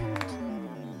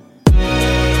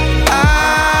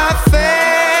 I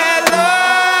fell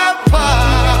apart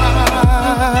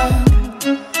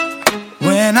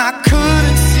when I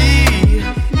couldn't see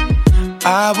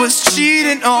I was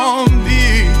cheating on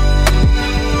me.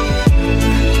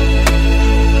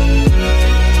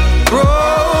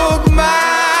 Broke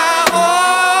my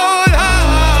own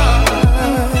heart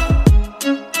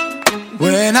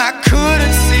when I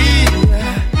couldn't see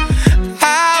I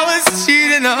was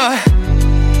cheating on.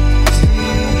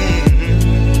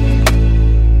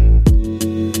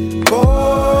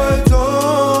 Boy,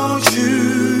 don't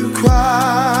you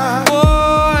cry.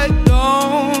 Boy,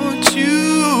 don't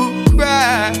you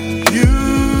cry. You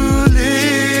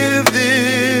live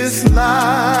this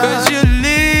life. 'Cause you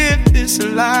live this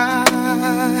life.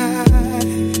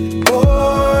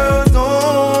 Boy,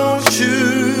 don't you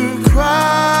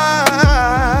cry.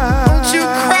 Don't you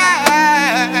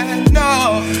cry, no.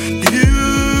 You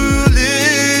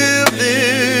live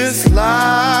this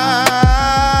life.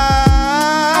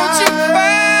 Don't you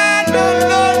cry, no,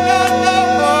 no, no,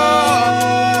 no.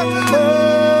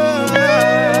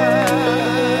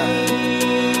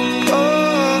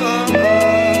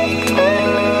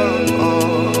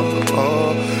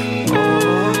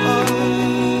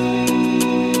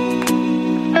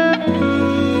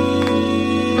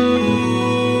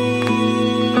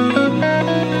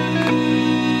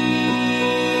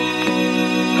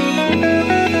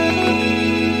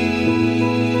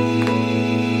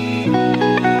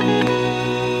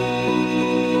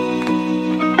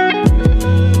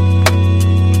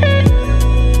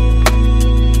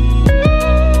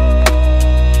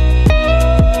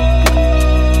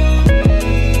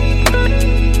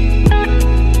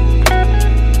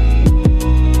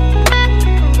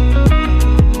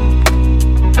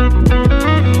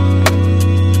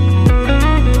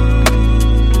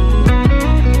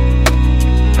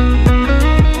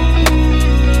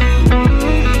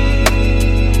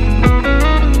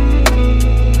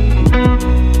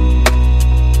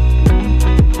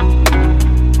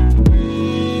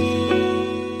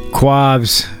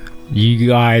 Quabs, you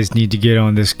guys need to get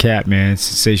on this cat, man.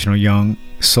 Sensational young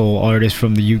soul artist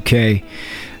from the UK.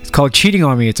 It's called Cheating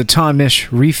on Me. It's a Tom-ish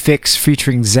refix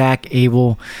featuring Zach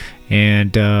Abel.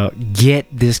 And get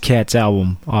this cat's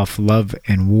album off Love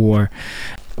and War.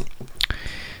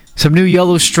 Some new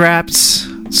Yellow Straps.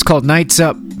 It's called Nights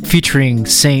Up featuring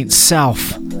Saint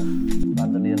South.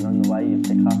 Randomly along the way you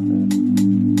pick up and,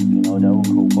 you know, they're all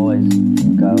cool boys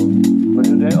and girls. But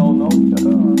do they all know each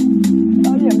other?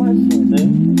 Oh yeah, most of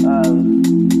them do.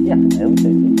 Yeah, I think they all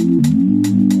do.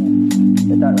 Yeah.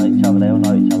 They don't know each other, they all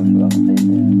know each other through other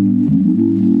people.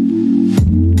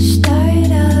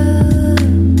 Start up,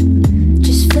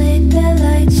 just flick the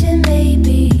lights and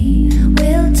maybe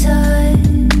we'll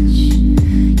touch.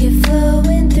 You're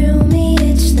flowing through me,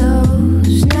 it's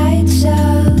those nights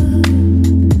out.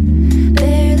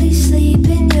 Barely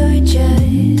sleeping, you're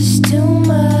just too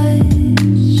much.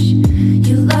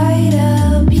 You light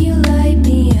up, you light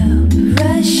me up,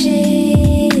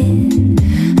 rushing.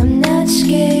 I'm not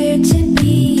scared to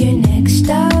be your next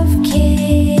of kin.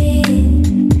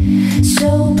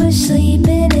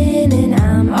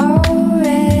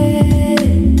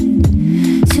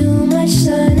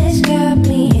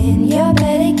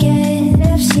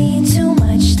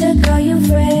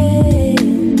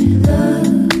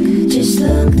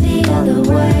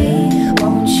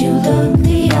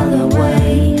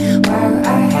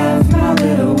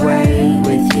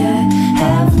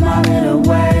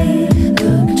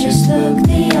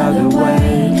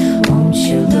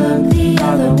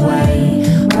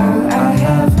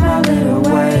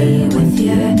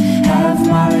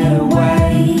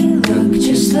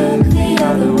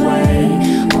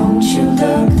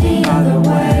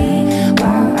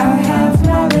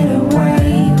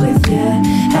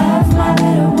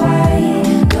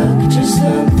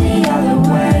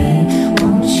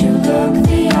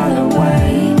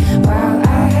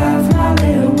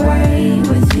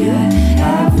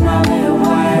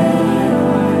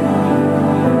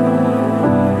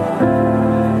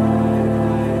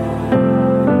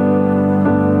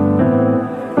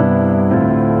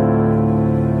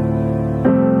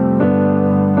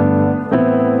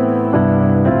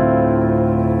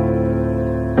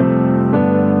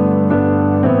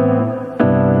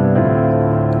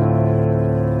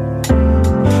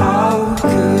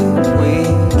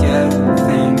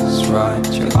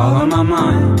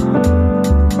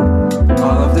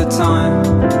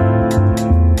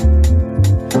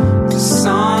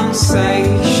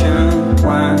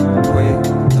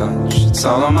 It's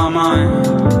all on my mind,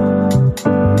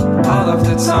 all of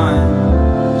the time.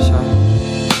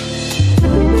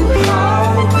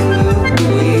 How could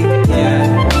we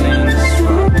get things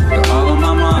wrong? You're all on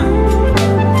my mind,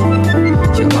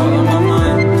 you're all on my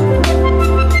mind.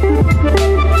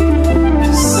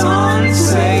 The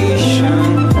sensation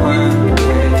when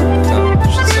we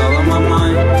touch, it's all on my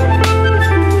mind,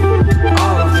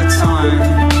 all of the time.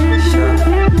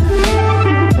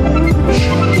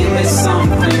 Give me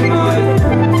something more,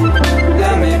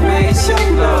 let me raise your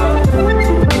love.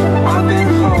 I've been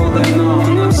holding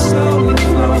on, I'm slowly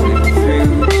floating through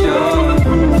you.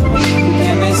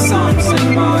 Give me something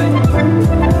more,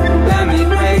 let me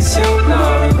raise your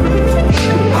love.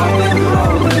 I've been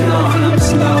holding on, I'm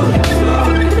slowly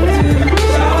floating through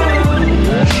you.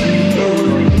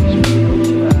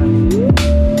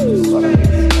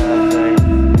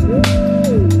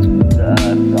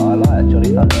 I like Johnny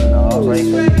Thunder and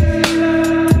Heartbreaker.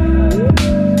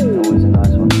 Always a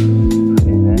nice one.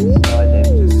 In there, so I do.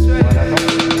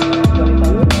 Johnny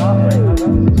Thunder and Heartbreaker.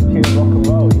 It's pure rock and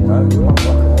roll, you know. Rock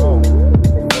and roll.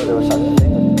 Before there was such a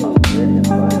thing as punk, really.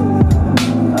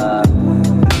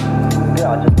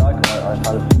 Yeah, I just like it. I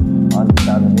kind of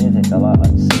understand the music. I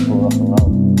like simple rock and roll.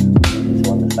 Easy to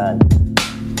understand.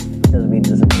 It doesn't mean it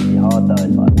doesn't hit you hard though.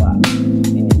 It's like whap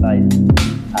in your face.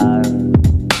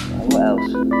 What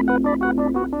else?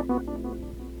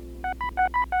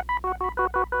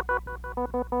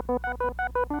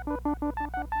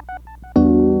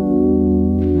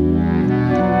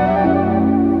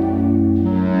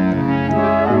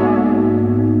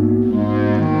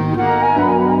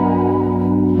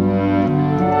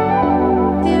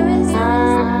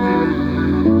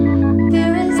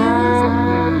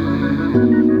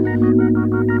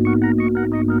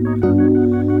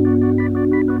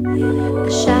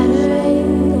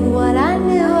 Shattering what I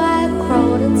knew, I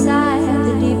crawled inside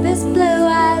the deepest blue.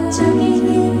 I took it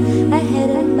in, I hid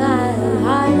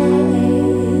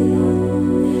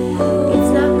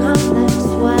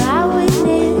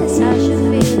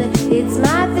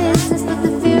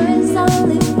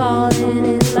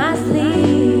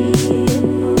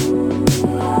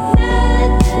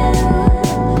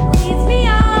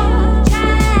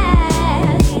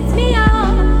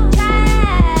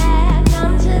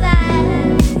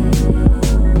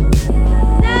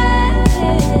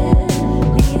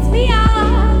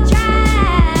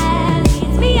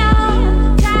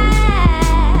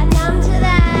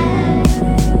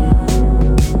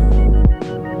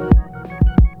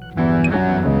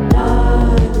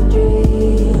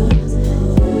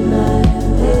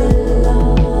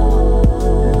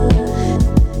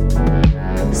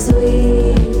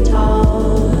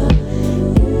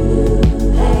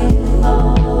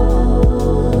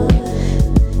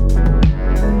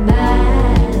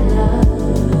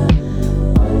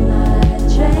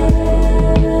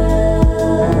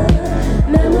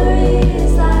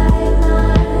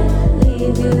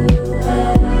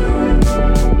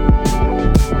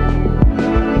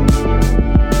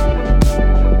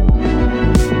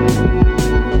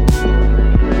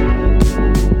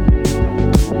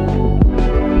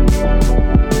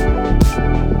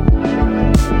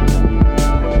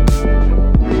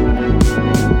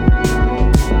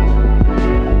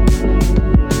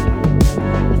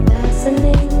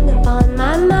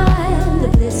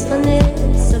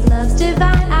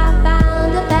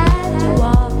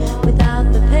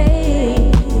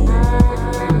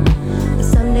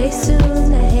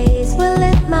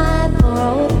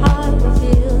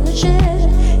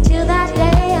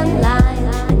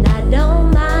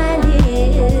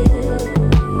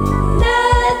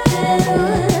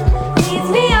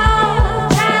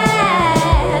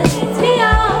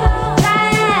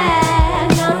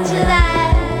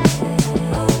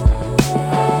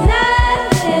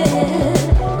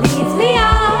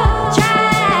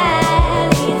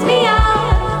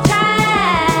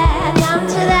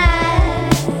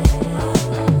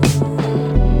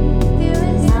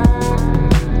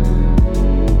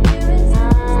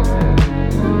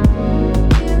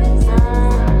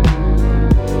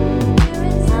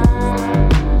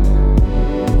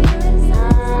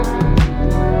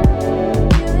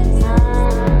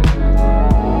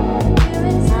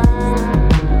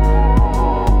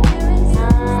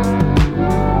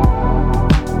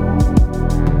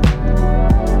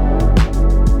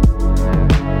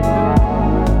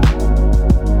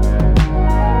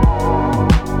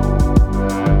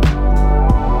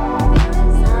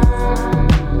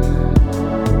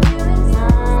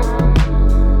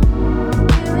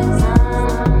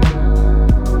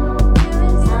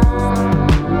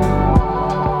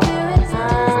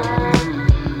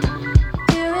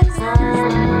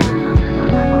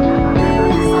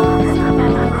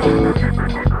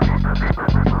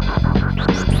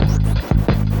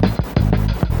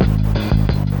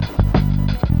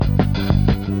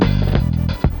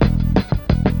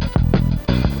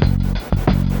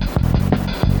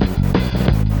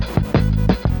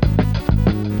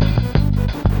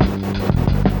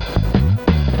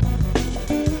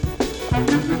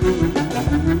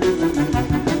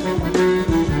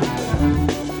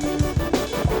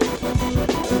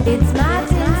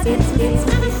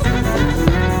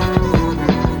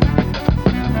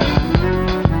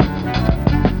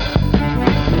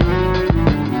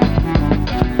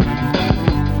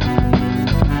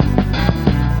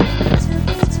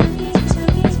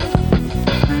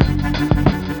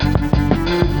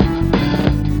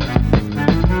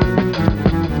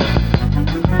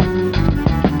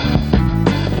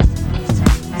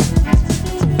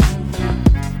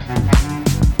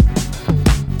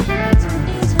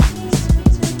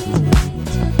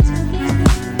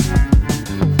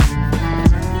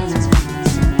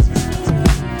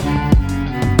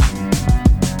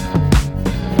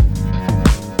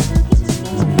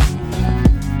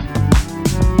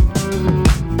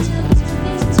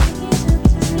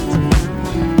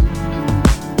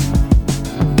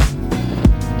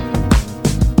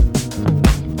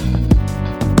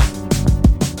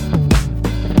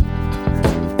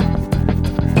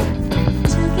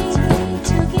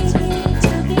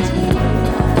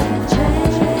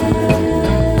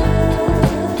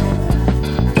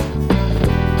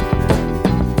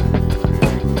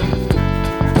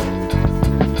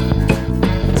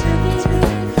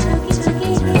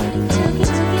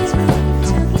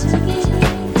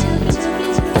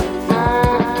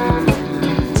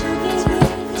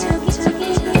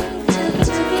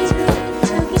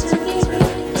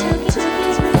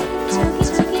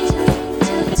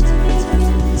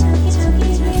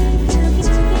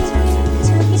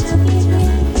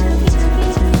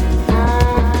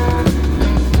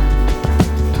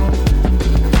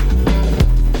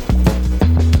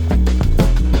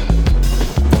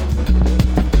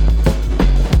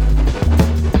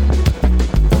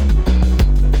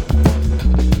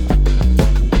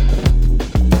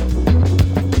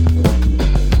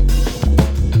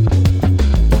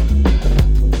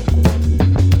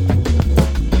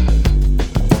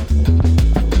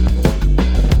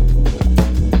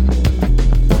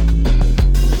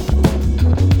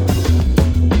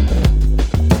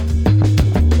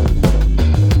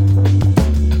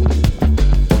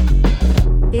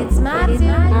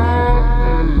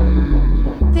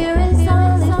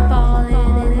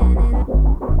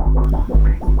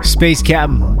Space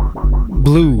Captain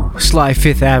Blue Sly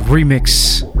 5th Ave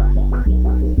remix.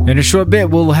 In a short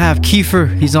bit, we'll have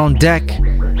Kiefer. He's on deck.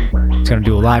 He's gonna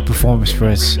do a live performance for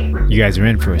us. You guys are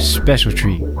in for a special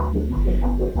treat.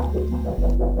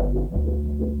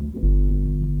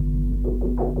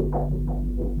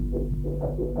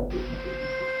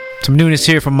 Some newness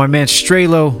here from my man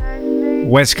Strelo,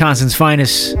 Wisconsin's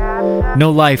finest. No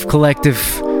Life Collective.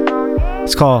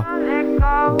 It's called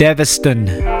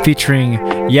Devastan, featuring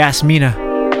Yasmina,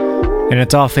 and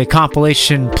it's off a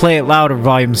compilation Play It Louder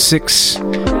Volume 6.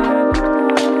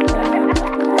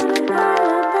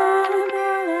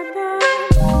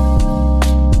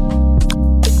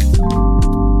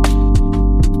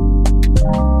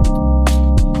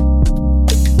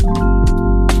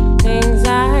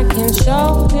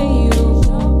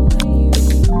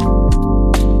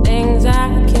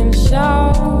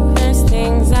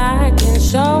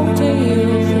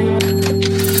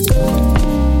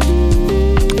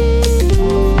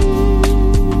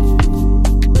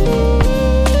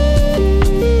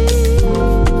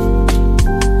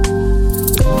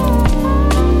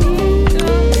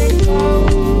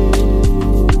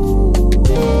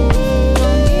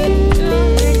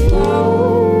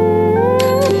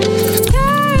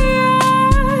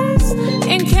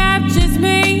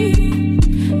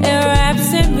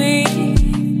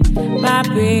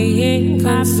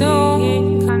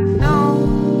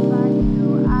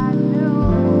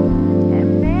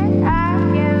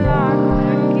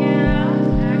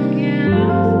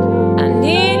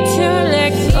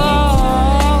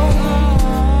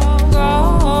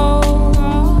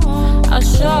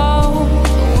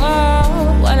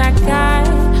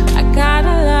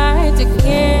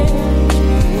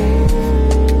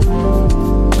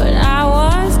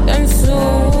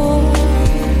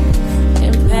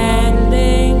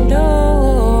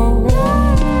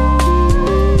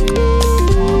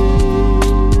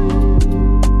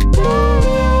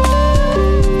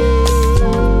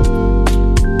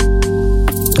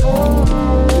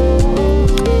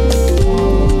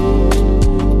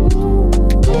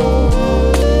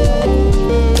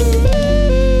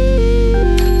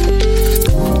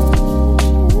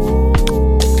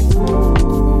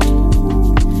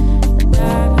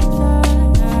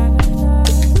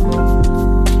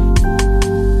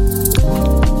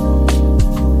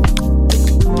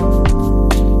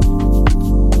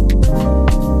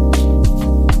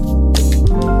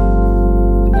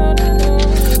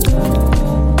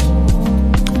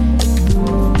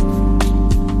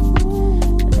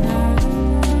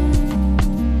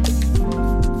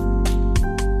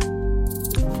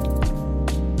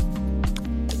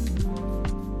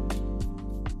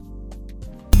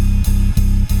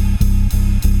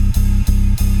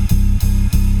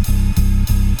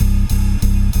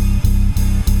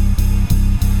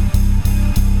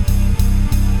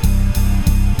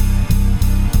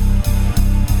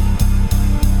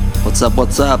 What's up,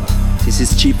 what's up? This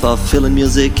is Chief of Feeling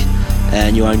Music,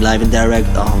 and you are live and direct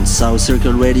on Soul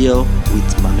Circle Radio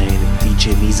with my man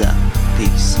DJ Miza.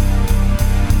 Peace.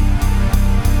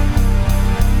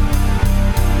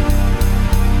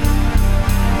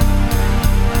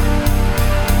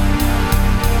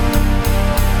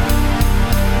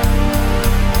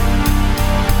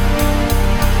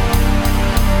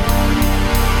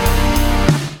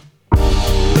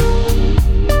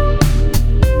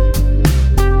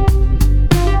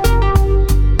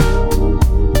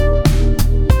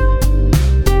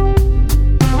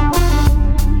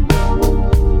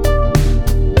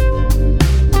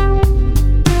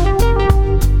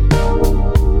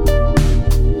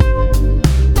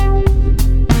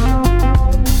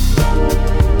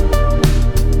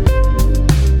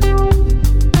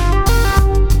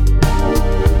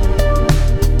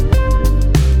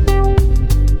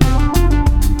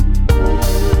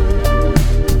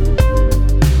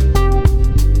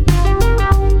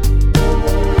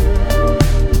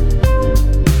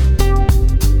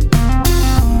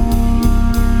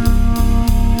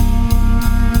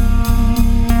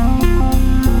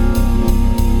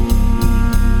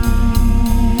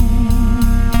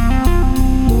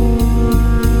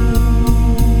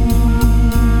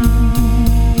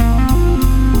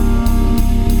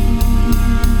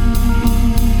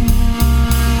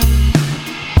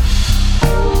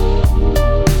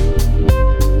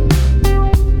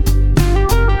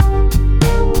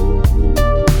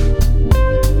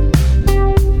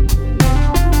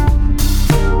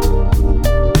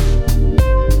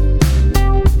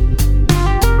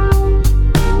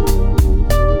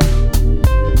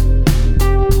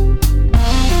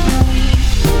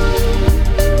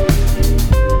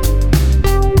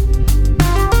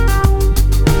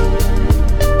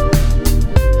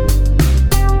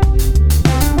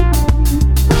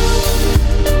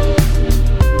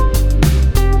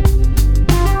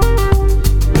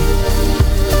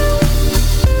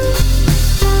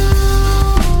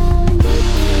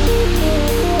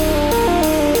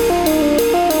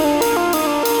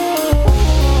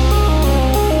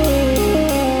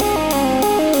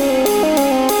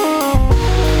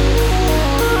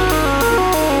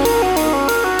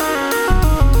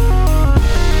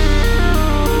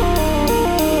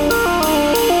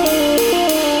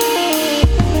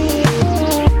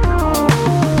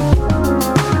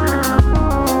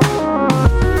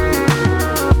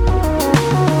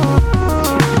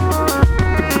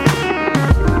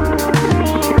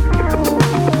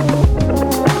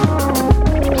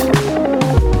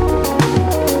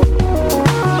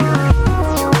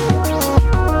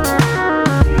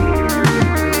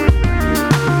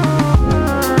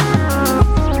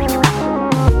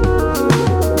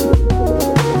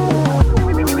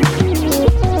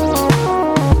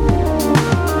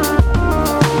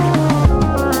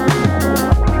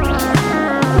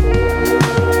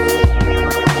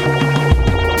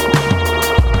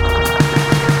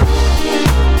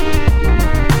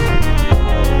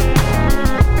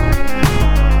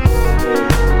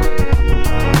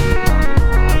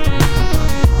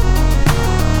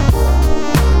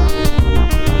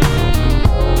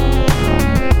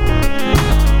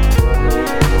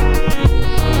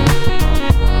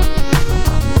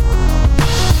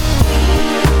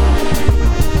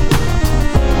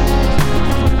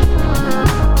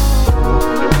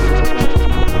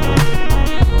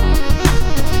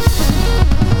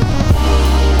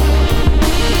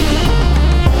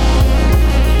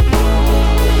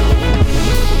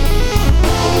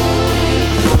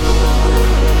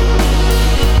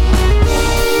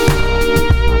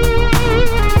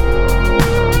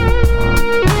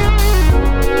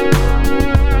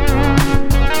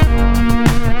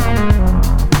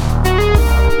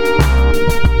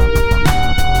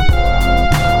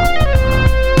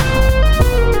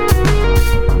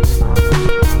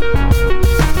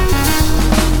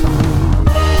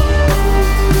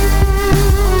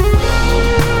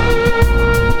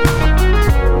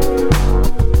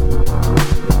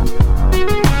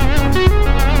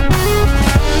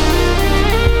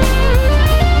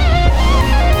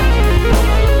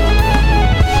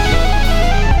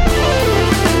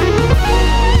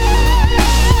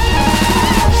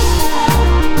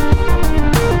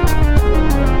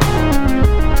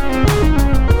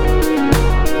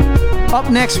 Up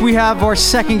next, we have our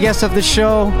second guest of the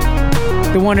show,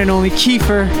 the one and only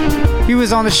Kiefer. He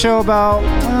was on the show about,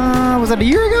 was that a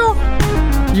year ago?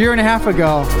 Year and a half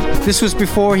ago. This was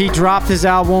before he dropped his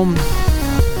album,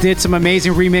 did some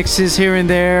amazing remixes here and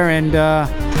there, and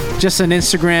just an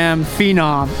Instagram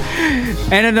phenom.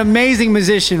 And an amazing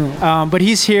musician. But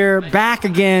he's here back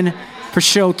again for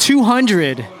show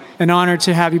 200. an honor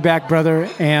to have you back, brother,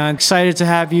 and excited to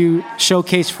have you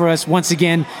showcase for us once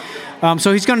again.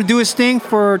 So he's going to do his thing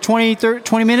for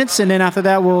 20 minutes, and then after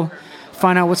that, we'll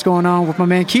find out what's going on with my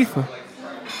man Kiefer.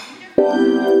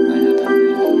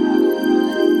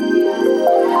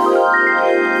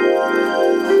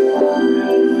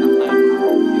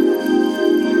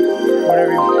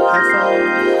 Whatever you want.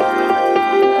 Headphones.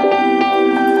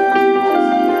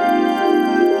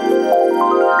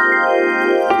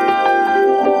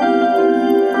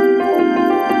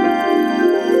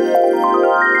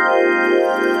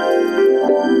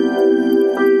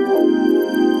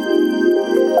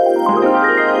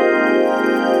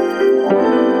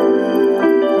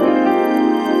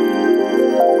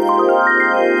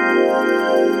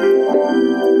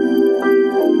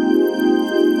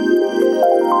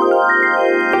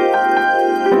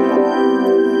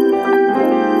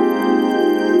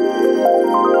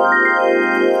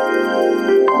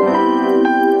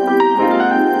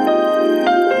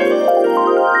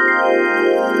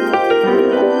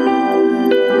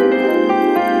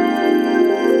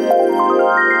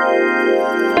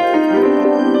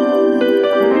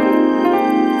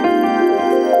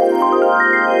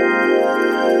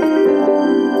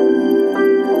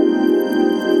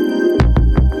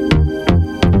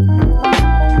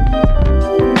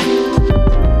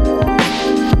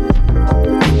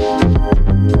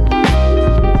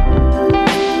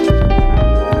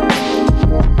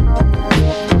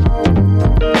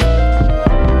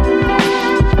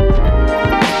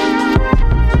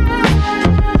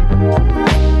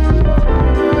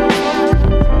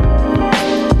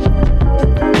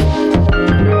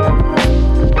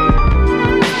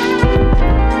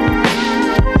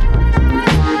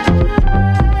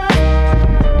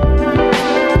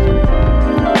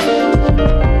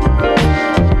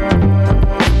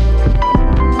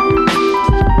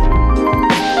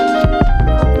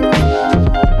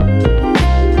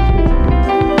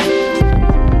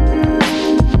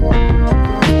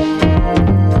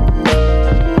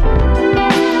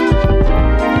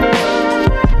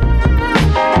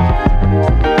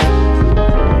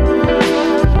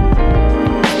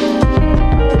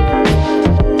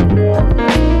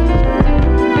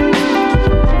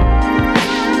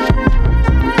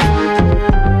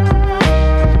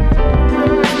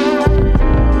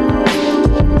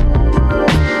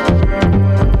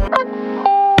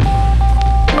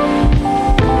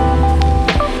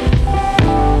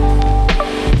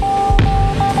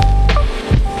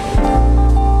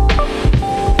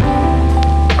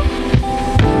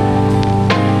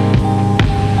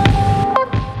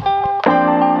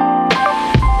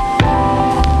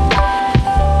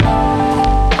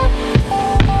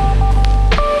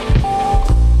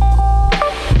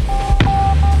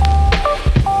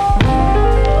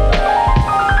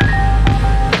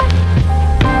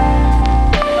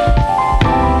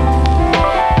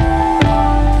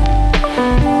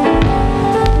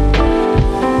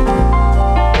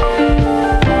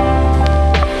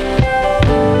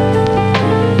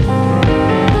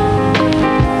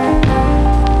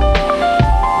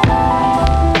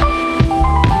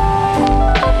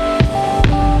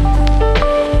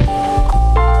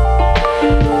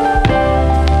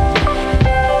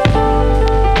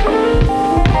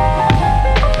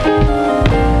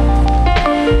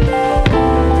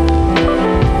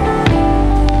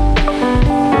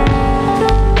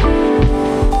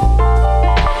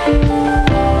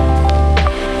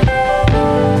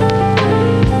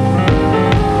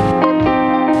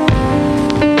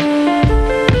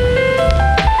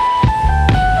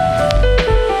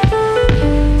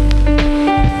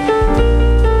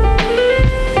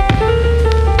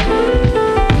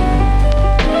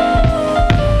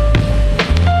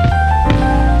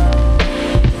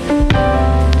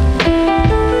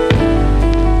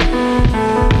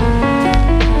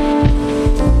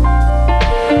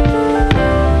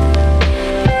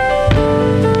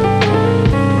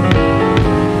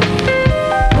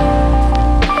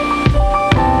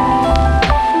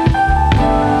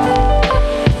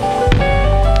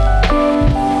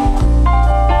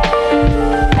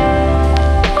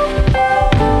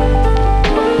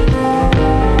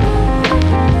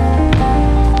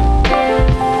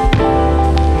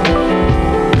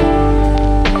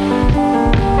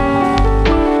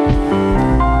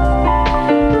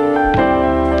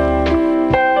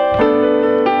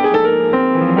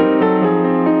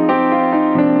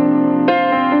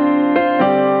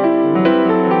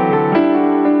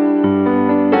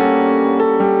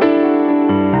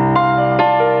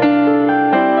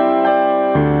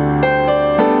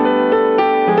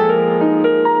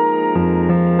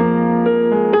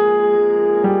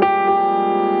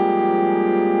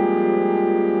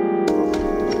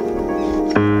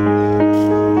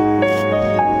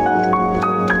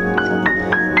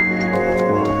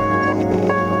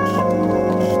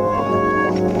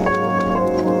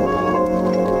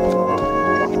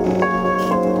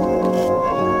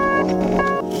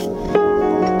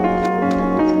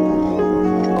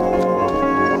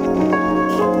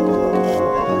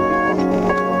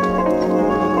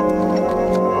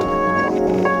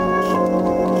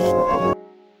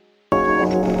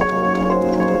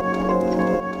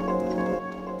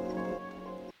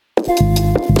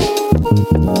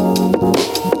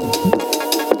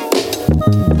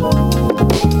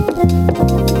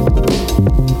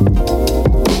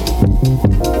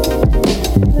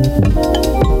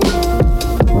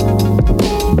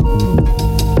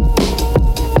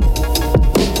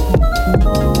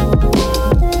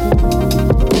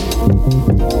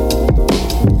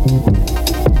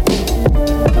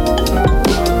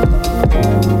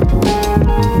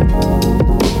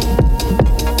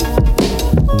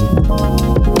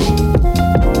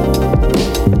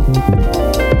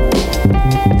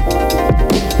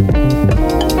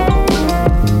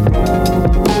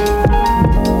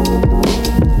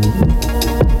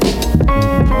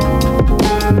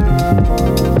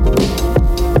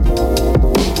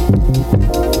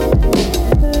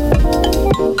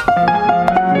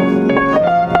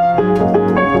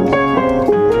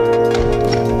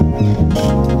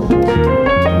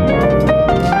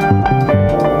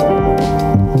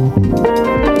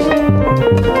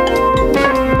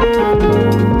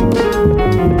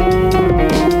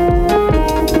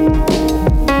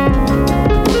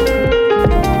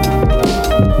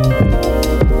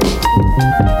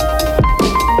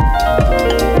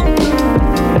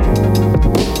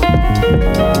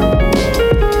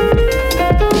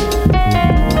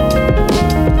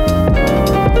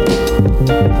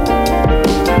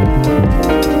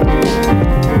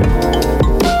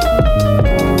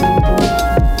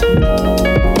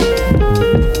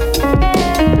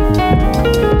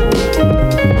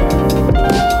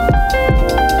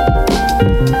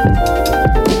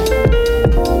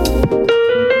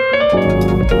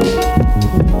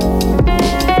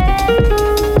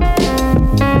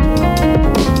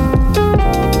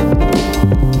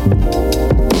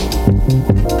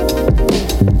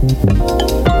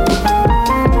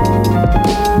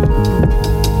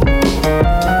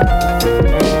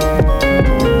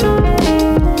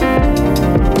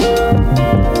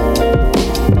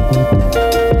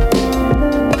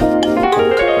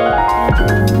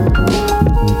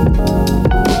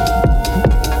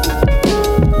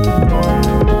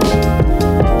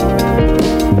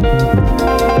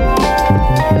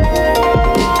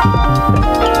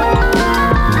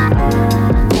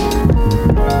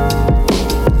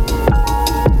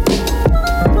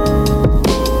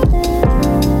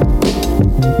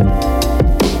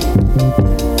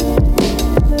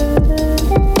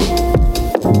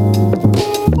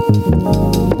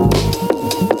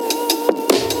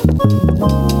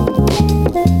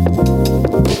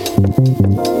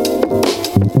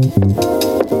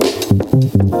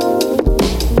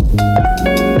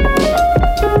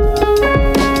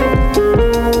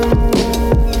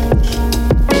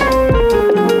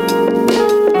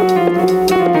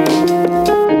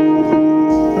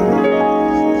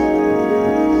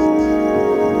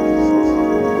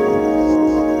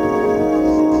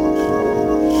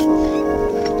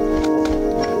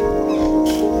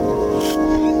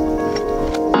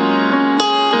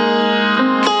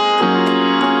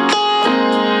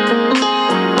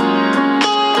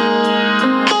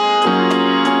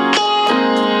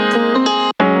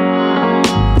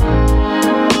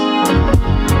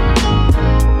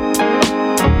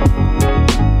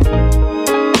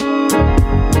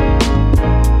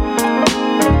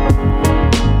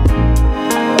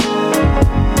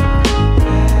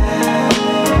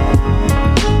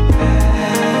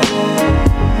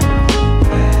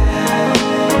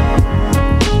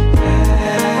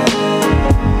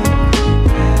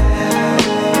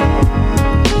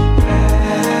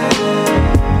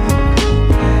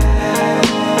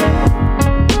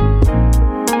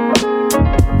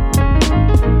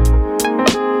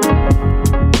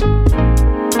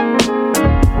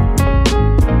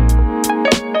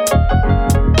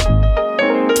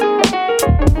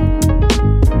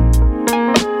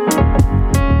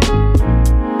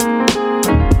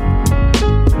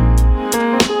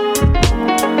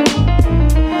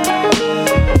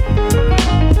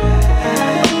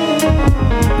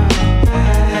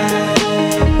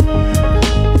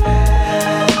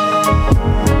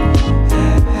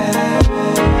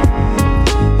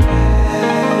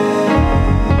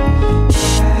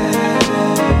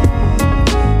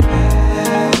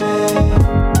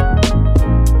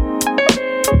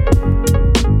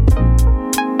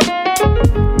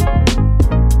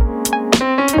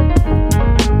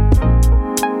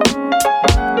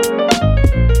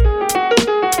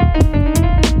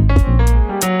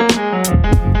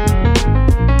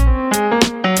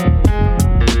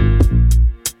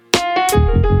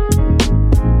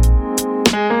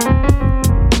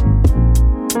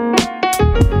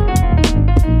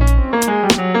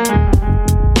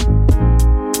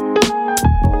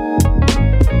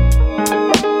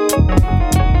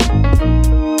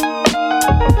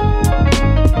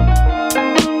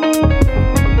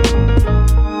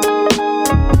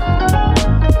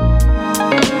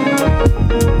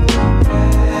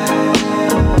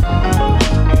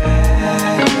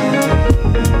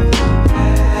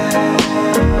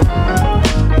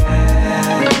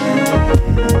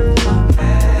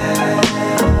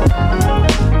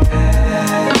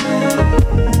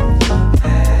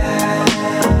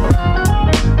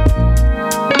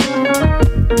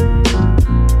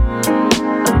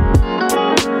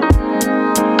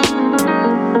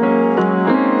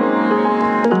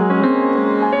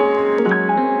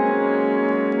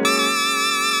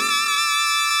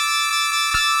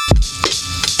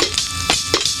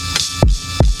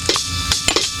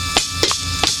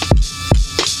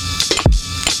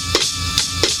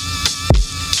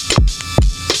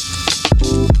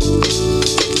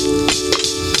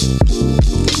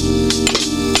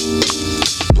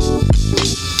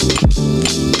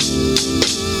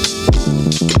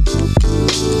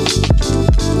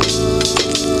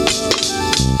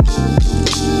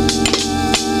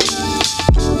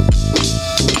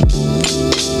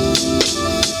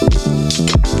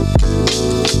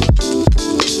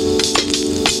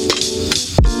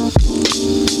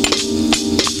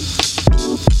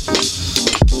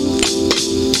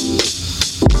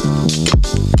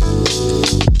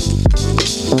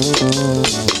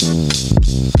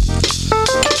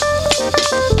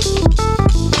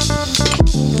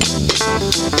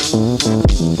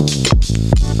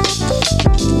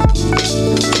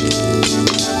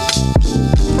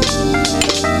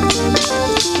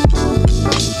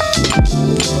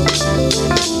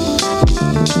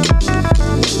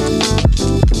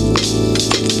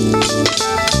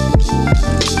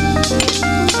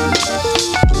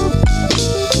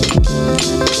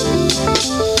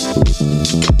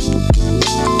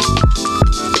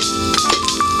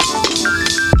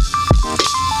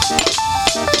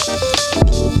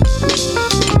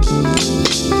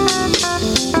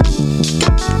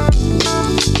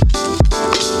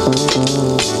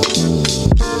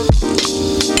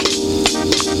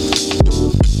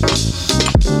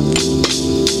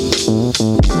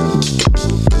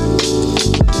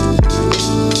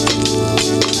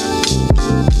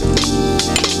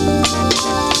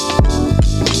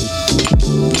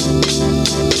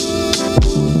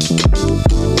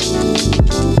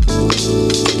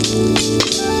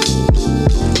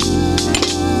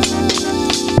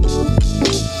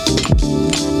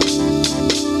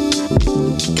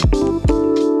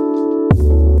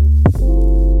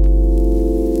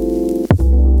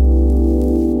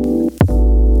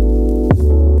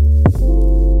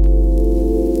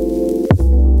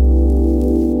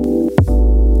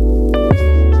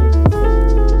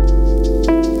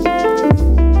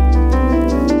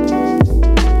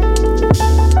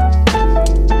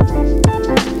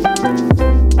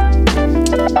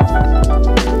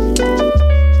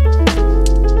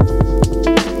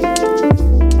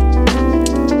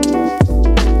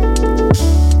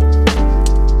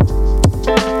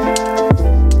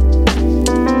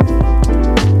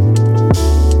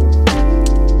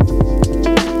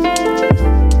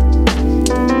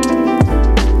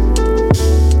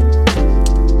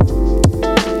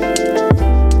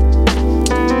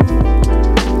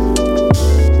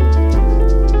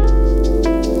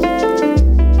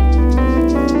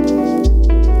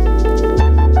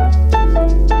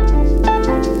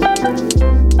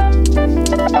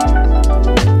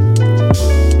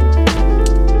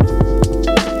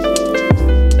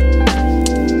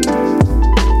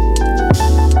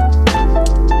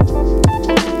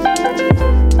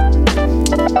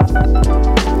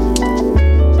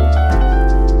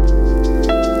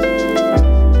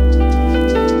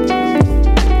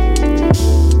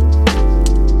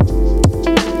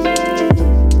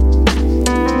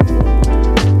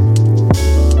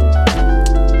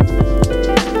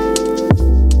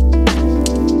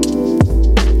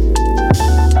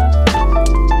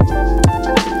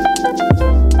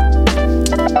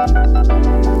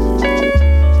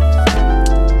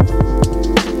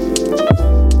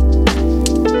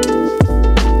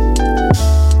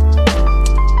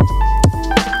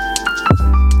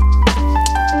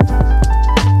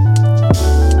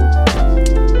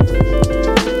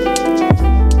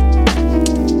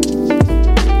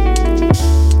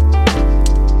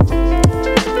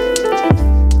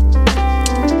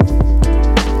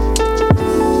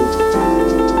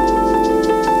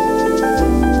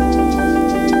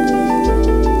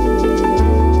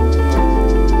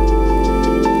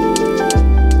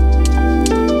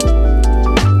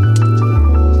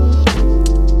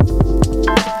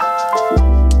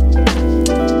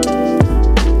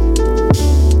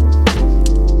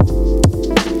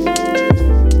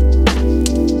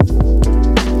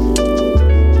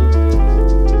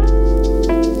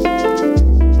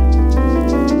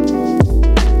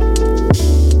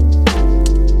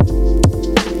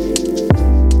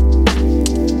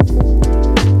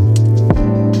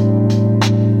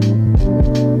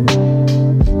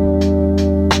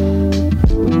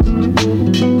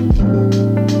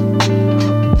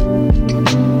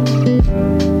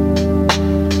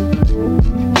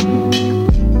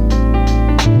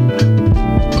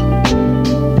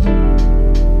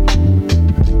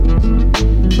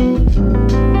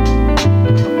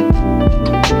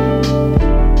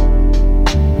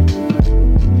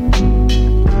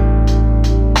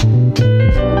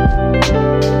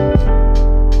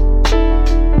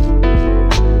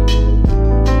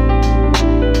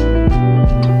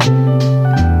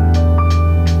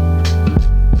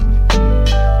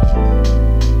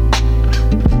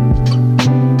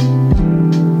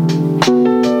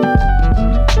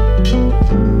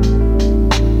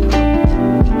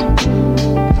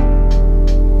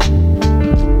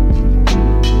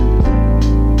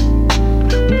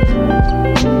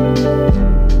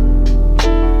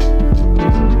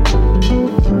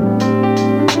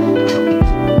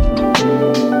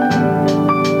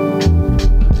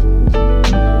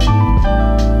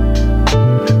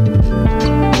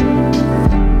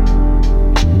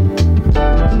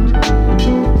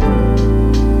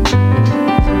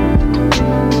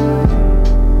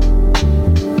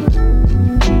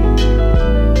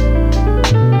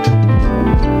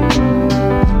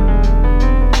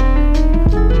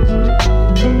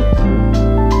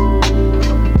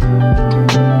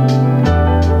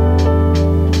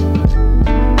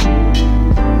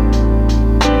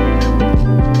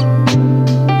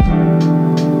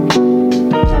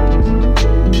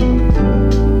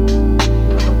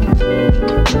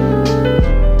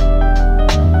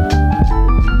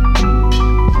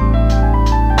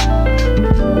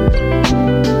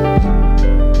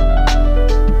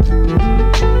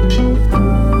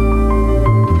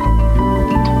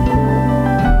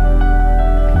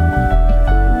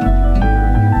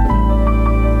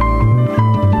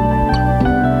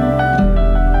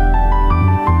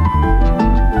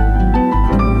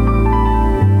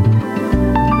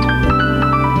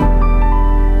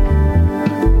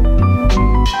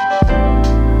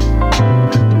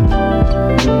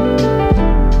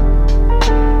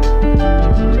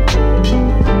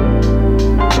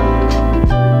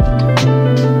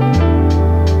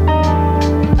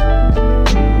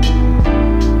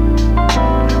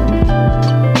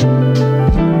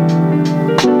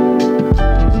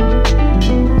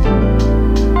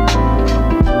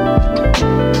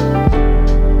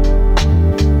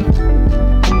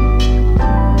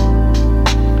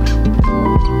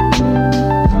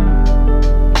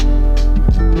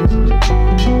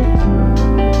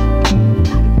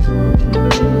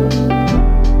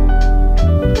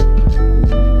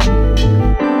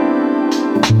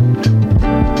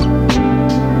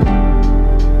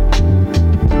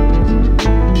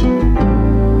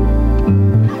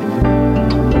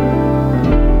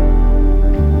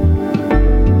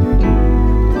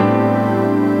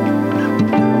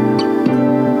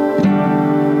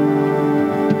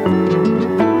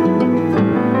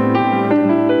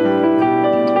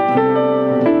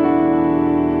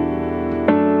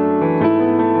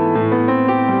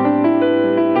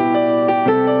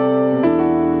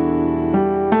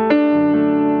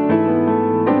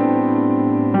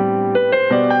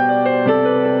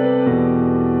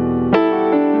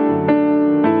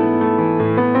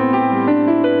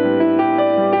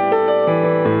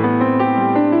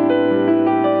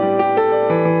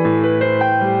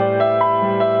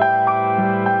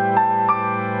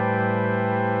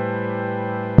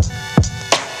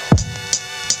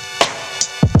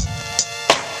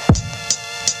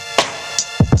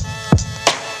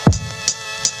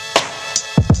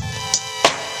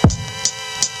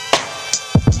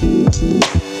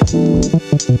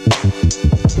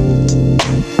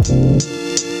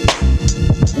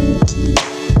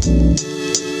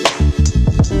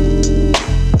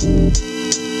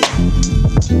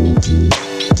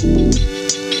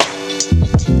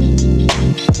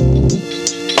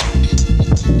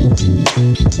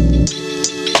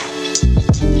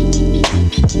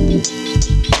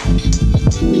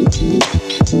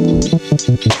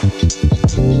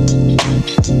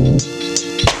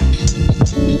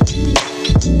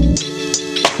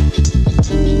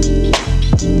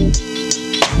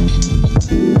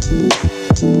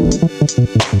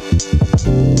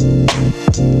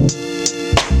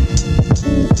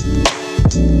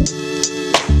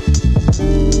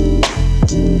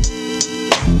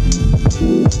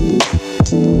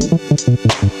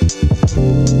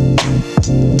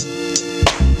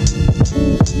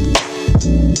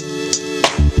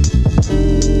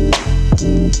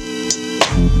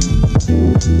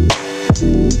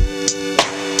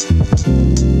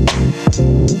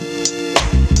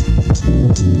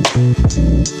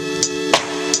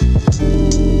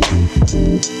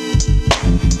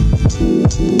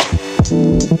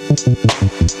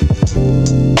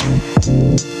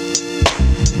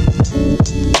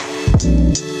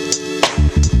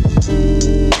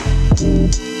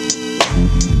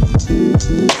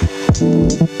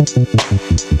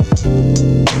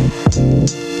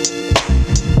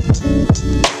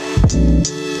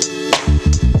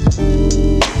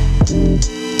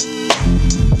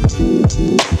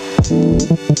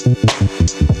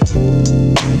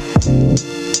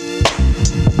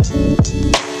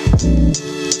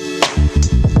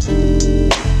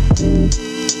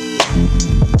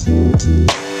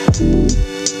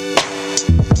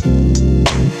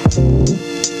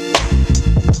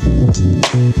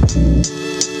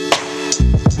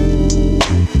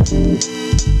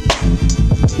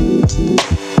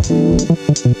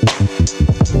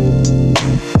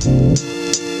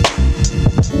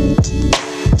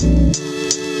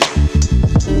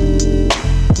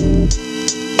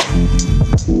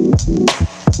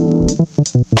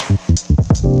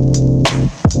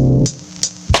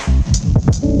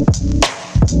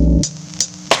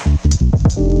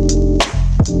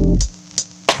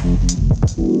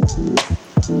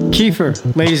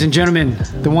 Kiefer, ladies and gentlemen,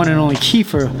 the one and only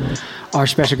Kiefer, our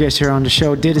special guest here on the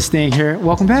show, did his thing here.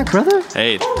 Welcome back, brother.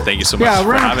 Hey, thank you so much Yeah, for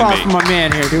round of having applause me. for my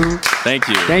man here, dude. Thank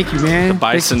you. Thank you, man. The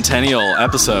bicentennial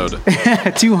episode.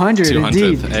 200, 200th,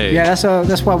 indeed. hey. Yeah,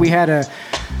 that's why we had to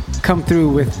come through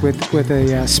with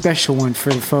a special one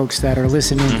for the folks that are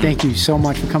listening. Mm-hmm. Thank you so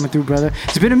much for coming through, brother.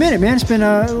 It's been a minute, man. It's been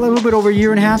a little bit over a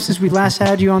year and a half since we last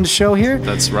had you on the show here.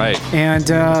 That's right. And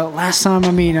last time,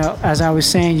 I mean, as I was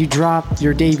saying, you dropped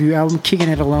your debut album, Kicking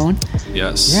It Alone.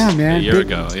 Yes. Yeah, man. A year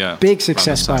ago, yeah. Big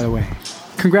success, by the way.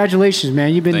 Congratulations,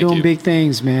 man. You've been Thank doing you. big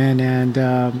things, man. And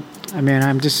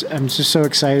I'm just so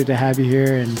excited to have you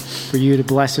here and for you to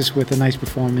bless us with a nice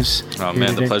performance. Oh here man,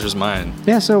 today. the pleasure's mine.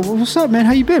 Yeah. So what's up, man?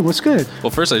 How you been? What's good?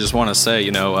 Well, first I just want to say,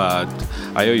 I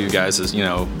owe you guys a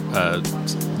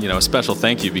special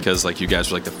thank you because like you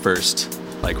guys were like the first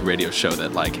like radio show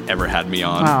that like ever had me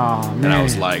on. Oh man. And I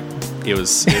was like, it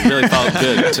really felt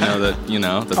good to know that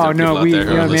that there are people out there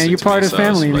who are man, listening you're to part me, of the so it's,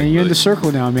 family, like, man. You're in really- the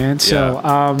circle now, man. So,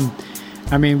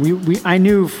 I mean, I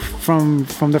knew from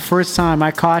the first time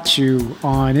I caught you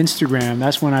on Instagram.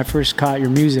 That's when I first caught your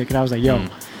music, and I was like, yo,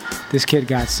 this kid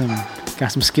got some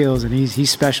skills, and he's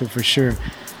special for sure.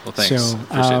 Well, thanks. So,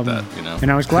 Appreciate that.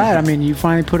 And I was glad. I mean, you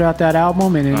finally put out that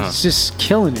album, and it's just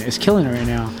killing it. It's killing it right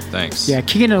now. Thanks. Yeah,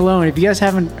 Kicking It Alone. If you guys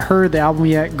haven't heard the album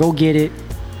yet, go get it.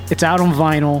 It's out on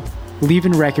vinyl.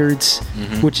 Leaving Records,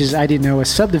 which is, I didn't know, a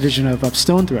subdivision of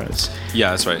Stone Throws.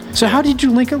 Yeah, that's right. So how did you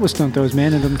link up with Stone Throws,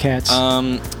 man, and them cats?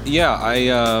 I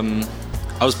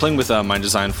was playing with Mind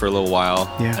Design for a little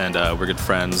while, and we're good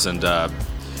friends, and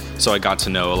so I got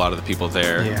to know a lot of the people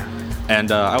there. Yeah.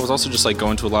 And I was also just like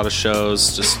going to a lot of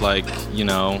shows, just like,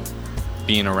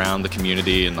 being around the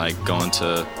community and like going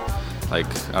to like,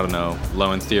 I don't know,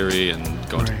 Low End Theory and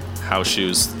going to House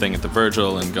Shoes thing at the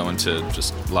Virgil and going to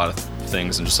just a lot of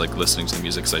things and just like listening to the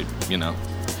music. So,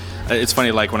 it's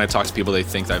funny, like when I talk to people, they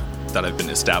think that I've been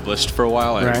established for a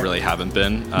while. I really haven't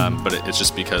been, but it's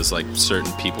just because like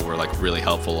certain people were like really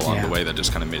helpful along the way that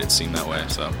just kind of made it seem that way.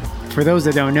 So for those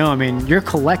that don't know, I mean, your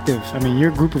collective, I mean,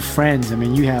 your group of friends, I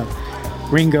mean, you have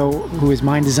Ringo, who is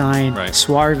Mind Design,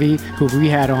 Swarvy, who we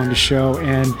had on the show,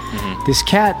 and this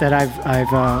cat that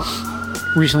I've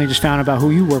recently just found about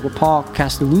who you work with, Paul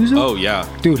Castelluzzo. Oh yeah,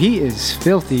 dude, he is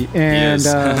filthy. And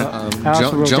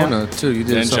Jonah too. You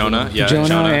did and Jonah,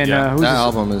 and that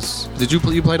album is. Did you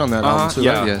played on that album too?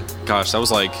 Yeah. Right? Yeah. Gosh, that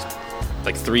was like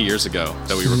like 3 years ago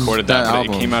that we recorded that.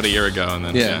 But it came out a year ago, and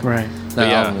then right.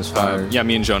 That album is fire.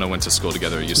 Me and Jonah went to school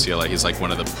together at UCLA. He's like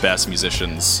one of the best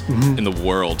musicians in the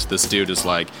world. This dude is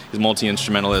like, he's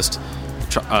multi-instrumentalist,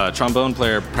 trombone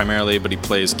player primarily, but he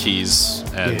plays keys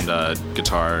and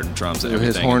guitar and drums and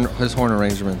everything. His horn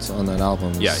arrangements on that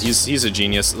album. He's a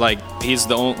genius. Like, he's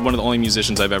one of the only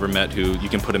musicians I've ever met who you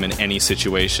can put him in any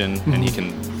situation and he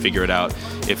can figure it out.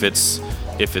 If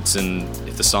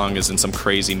the song is in some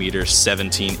crazy meter,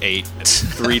 17/8,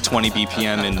 320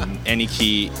 BPM in any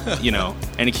key,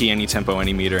 any tempo,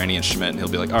 any meter, any instrument, and he'll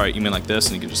be like, all right, you mean like this?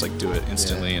 And he can just like do it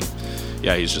instantly. And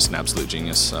he's just an absolute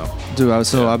genius. So, dude,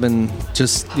 I've been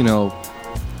just,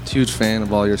 huge fan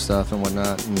of all your stuff and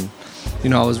whatnot. And,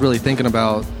 I was really thinking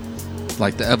about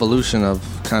like the evolution of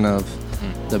kind of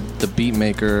the beat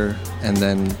maker and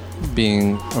then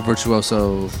being a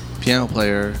virtuoso piano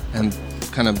player, and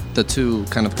kind of the two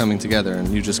kind of coming together, and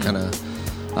you just kind of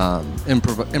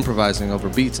improvising over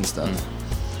beats and stuff.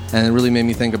 And it really made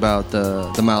me think about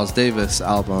the Miles Davis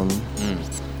album.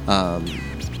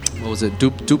 What was it?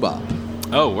 Doo-Bop.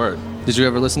 Oh, word. Did you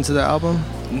ever listen to that album?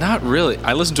 Not really.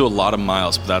 I listened to a lot of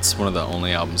Miles, but that's one of the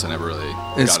only albums I never really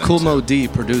It's got Kool into. Mo D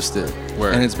produced it.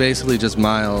 Word. And it's basically just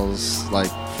Miles like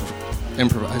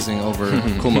improvising over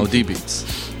Kool Mo D beats.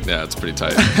 Yeah, it's pretty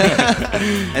tight.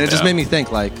 And it just made me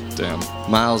think, like, damn,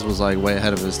 Miles was like way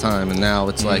ahead of his time, and now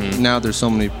it's like now there's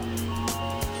so many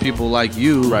people like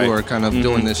you who are kind of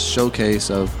doing this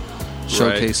showcase of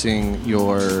showcasing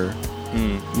your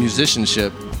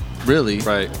musicianship, really,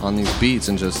 on these beats,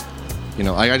 and just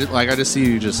I got to see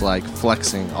you just like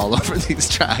flexing all over these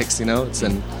tracks, it's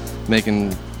and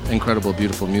making incredible,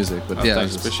 beautiful music. But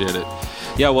thanks, appreciate it.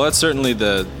 Yeah, well, that's certainly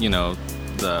the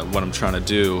what I'm trying to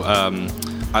do.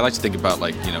 I like to think about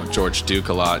like George Duke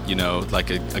a lot, like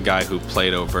a guy who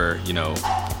played over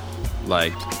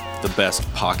like the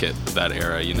best pocket of that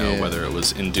era, whether it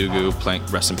was Ndugu playing,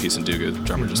 rest in peace Ndugu, the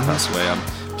drummer just passed away,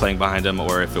 playing behind him,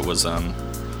 or if it was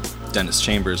Dennis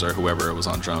Chambers or whoever was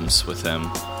on drums with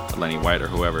him, Lenny White or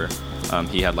whoever.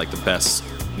 He had like the best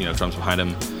drums behind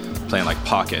him, playing like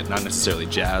pocket, not necessarily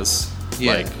jazz,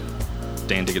 like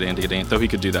dan digga dan digga dan, though he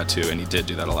could do that too, and he did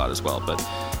do that a lot as well, but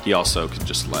he also could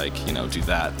just like do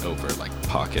that over like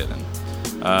pocket.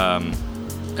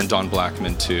 And Don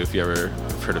Blackman too, if you ever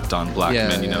heard of Don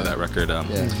Blackman, that record.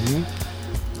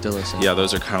 Still listen. Yeah,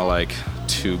 those are kind of like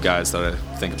two guys that I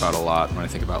think about a lot when I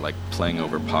think about like playing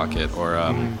over pocket, or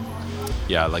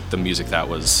like the music that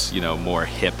was more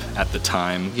hip at the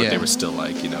time, but they were still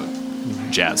like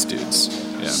jazz dudes.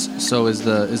 Yeah. So is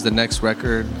the next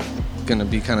record gonna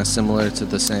be kind of similar to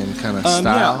the same kind of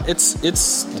style? Yeah, it's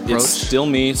still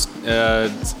me. It's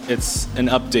an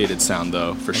updated sound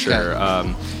though, for sure.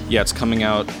 It's coming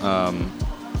out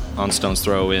on Stone's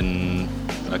Throw in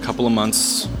a couple of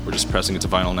months. We're just pressing it to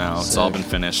vinyl now. Sick. It's all been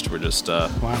finished. We're just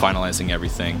finalizing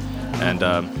everything, and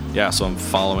so I'm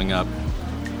following up.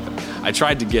 I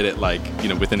tried to get it like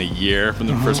within a year from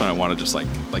the first one. I wanted just like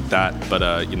that, but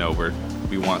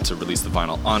we want to release the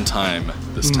vinyl on time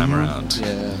this time around.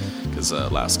 Yeah. Because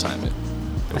last time we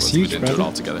didn't do it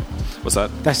all together. What's that?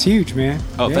 That's huge, man.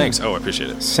 Oh, thanks. Oh, I appreciate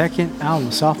it. Second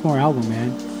album, sophomore album,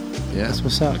 man. Yeah, that's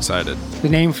what's up. I'm excited. The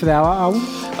name for that album?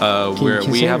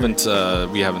 We haven't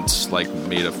like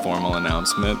made a formal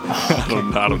announcement. I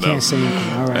don't know. Can't say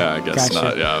anything. All right. Yeah, I guess gotcha.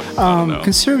 not. Yeah. I don't know.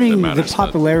 Considering the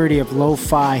popularity of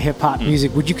lo-fi hip hop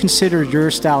music, would you consider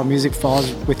your style of music falls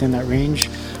within that range?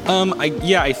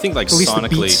 I think like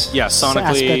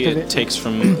sonically, it takes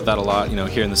from that a lot.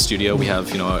 Here in the studio we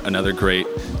have another great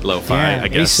lo-fi, I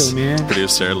guess, Aso,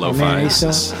 producer, lo-fi.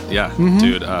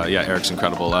 Dude, Eric's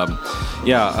incredible.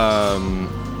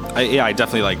 I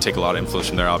definitely like take a lot of influence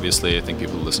from there. Obviously, I think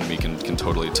people who listen to me can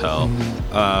totally tell.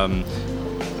 I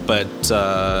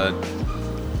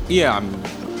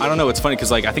don't know. It's funny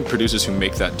because like I think producers who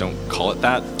make that don't call it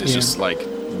that. It's just like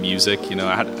music.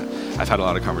 I've had a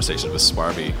lot of conversations with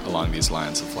Sparby along these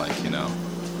lines of like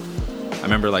I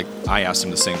remember like I asked him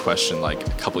the same question like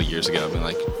a couple of years ago. I've been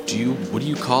like, what do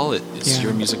you call it? Is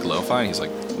your music lo-fi? And he's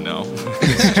like, no.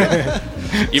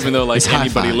 Even though like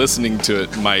anybody listening to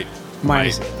it might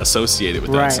associate it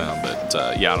with that sound, but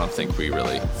I don't think we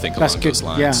really think along those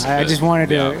lines. I just wanted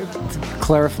to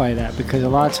clarify that because a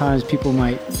lot of times people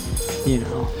might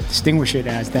distinguish it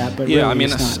as that, but really, I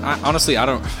mean, honestly, I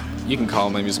don't. You can call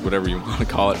my music whatever you want to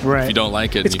call it. Right. If you don't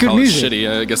like it, it's and you call music. it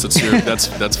shitty. I guess it's your,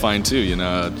 that's fine too,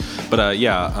 But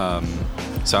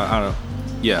so I don't.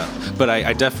 Yeah, but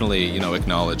I definitely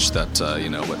acknowledge that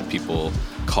what people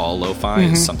call lo-fi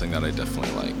is something that I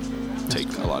definitely like take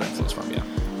a lot of influence from. Yeah.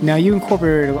 Now you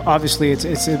incorporated, obviously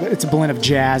it's a blend of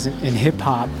jazz and hip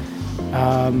hop.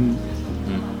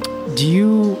 Do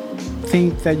you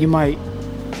think that you might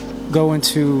go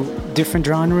into different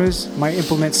genres? Might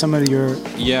implement some of your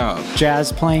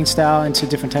jazz playing style into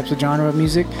different types of genre of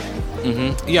music?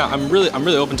 Yeah, I'm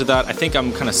really open to that. I think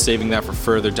I'm kind of saving that for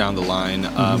further down the line.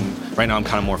 Right now, I'm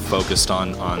kind of more focused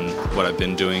on what I've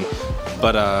been doing.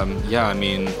 But yeah, I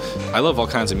mean, I love all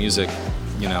kinds of music.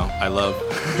 You know, I love.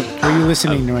 What are you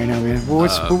listening to right now, man?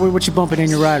 What you bumping in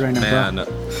your ride right now, bro?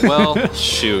 Well,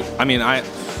 shoot. I mean, I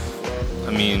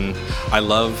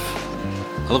love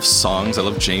songs. I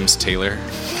love James Taylor.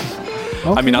 Okay,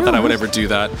 I mean, not that I would ever do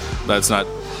that. That's not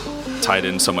tied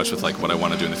in so much with like what I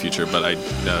want to do in the future. But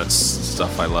it's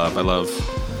stuff I love. I love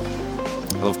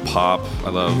pop.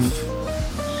 I love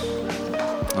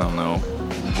I don't know,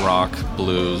 rock,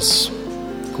 blues.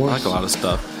 Of course. I like a lot of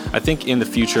stuff. I think in the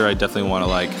future I definitely want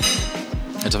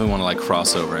to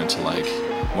cross over into like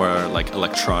more like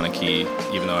electronic-y,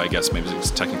 even though I guess maybe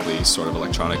it's technically sort of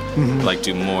electronic. Like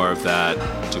do more of that,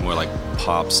 do more like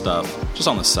pop stuff, just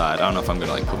on the side. I don't know if I'm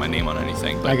gonna like put my name on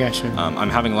anything, but I got you. I'm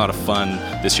having a lot of fun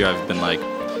this year. I've been like,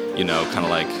 you know, kind of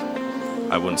like,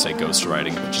 I wouldn't say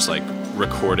ghostwriting, but just like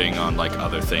recording on like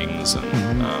other things,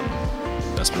 and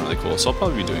that's been really cool. So I'll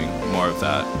probably be doing more of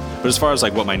that. But as far as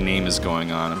like what my name is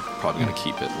going on, I'm probably gonna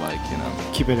keep it like, you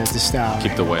know, keep it as the style.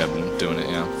 Keep the way I've been doing it.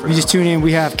 Yeah. You just tune in.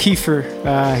 We have Kiefer.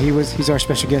 He's our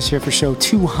special guest here for show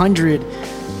 200.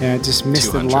 Just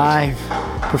missed the live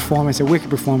performance, a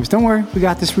wicked performance. Don't worry, we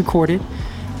got this recorded.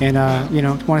 And you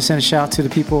know, want to send a shout out to the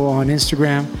people on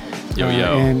Instagram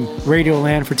and Radio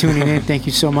Land for tuning in. Thank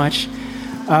you so much.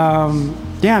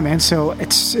 Yeah, man. So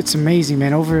it's amazing,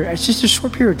 man. It's just a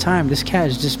short period of time, this cat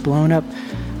has just blown up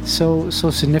so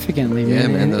significantly, man. Yeah,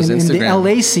 man. Those in Instagram.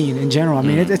 the LA scene in general. I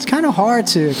mean, it's kind of hard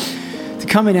to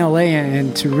come in LA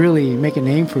and to really make a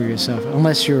name for yourself,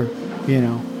 unless you're, you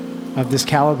know, of this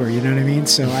caliber. You know what I mean?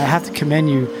 So I have to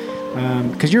commend you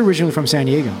because you're originally from San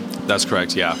Diego. That's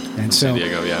correct. Yeah. And San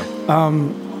Diego. Yeah.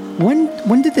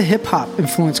 When did the hip hop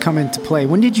influence come into play?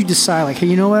 When did you decide, like, hey,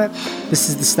 you know what, this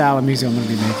is the style of music I'm going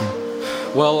to be making?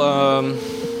 Well,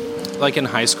 like in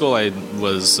high school, I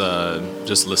was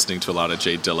just listening to a lot of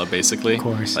Jay Dilla, basically. Of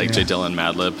course, like Jay Dilla and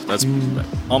Madlib. That's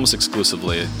almost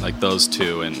exclusively like those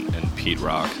two and Pete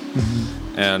Rock.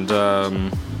 And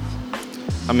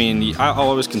I mean, I'll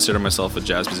always consider myself a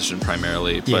jazz musician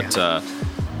primarily,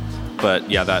 but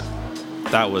yeah,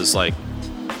 that was like,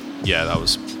 that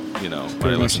was, you know, what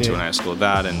I listened to in high school.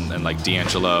 That and like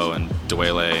D'Angelo and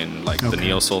Dwele and like the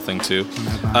neo soul thing too.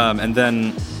 And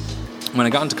then when I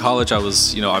got into college, I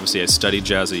was, you know, obviously I studied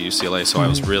jazz at UCLA, so I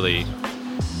was really,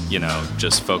 you know,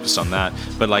 just focused on that.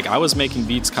 But like I was making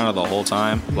beats kind of the whole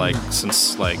time. Like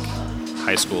since like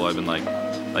high school, I've been like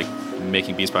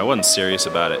making beats, but I wasn't serious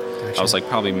about it. Gotcha. I was like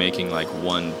probably making like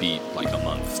one beat like a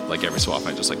month. Like every so often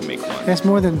I just like make one. That's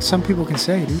more than some people can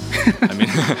say, dude. I mean,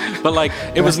 but like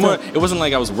it was more, it wasn't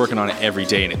like I was working on it every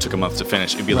day and it took a month to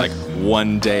finish. It'd be like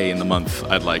one day in the month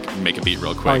I'd like make a beat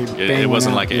real quick. It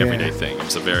wasn't like an everyday thing. It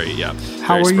was a very,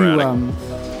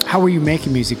 How were you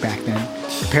making music back then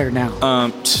compared to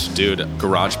now? Dude,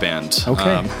 GarageBand.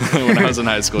 Okay. When I was in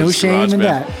high school. No shame in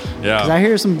that. Yeah. Because I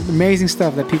hear some amazing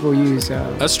stuff that people use.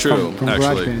 That's true, from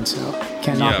actually. GarageBand, so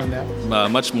can't knock on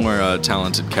that. Much more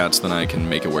talented cats than I can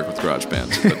make it work with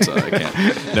GarageBand, but I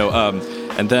can't. No,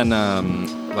 and then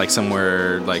like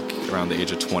somewhere like around the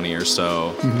age of 20 or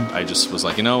so, I just was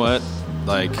like, you know what,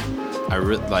 like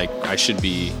I should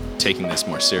be taking this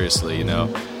more seriously, you know.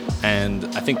 And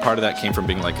I think part of that came from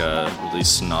being like a really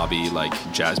snobby like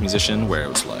jazz musician, where it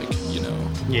was like, you know,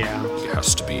 it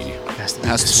has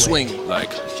to swing, like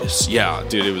just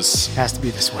dude, it has to be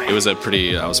this way. It was I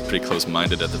was pretty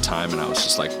close-minded at the time, and I was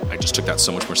just like, I just took that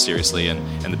so much more seriously,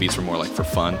 and the beats were more like for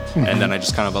fun. And then I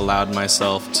just kind of allowed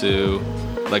myself to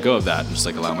let go of that and just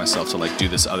like allow myself to like do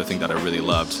this other thing that I really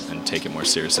loved and take it more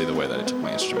seriously, the way that I took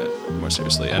my instrument more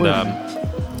seriously. And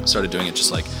started doing it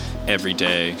just like every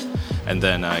day. And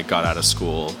then I got out of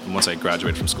school. And once I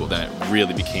graduated from school, then it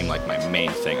really became like my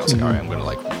main thing. I was like, all right, I'm going to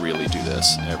like really do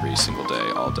this every single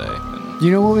day, all day. And,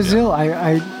 you know what was ill?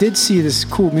 I did see this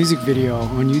cool music video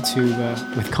on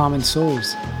YouTube with Common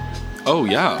Souls. Oh,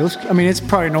 yeah. It's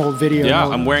probably an old video. Yeah,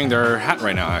 I'm wearing their hat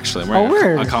right now, actually. I'm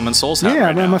wearing a Common Souls hat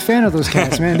right now. I'm a fan of those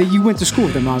cats, man. You went to school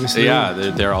with them, obviously. Yeah,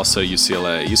 they're also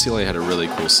UCLA. UCLA had a really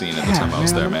cool scene at the time I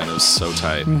was there, man. It was so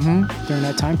tight. During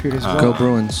that time period as well. Go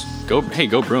Bruins. Go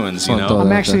Bruins, you know.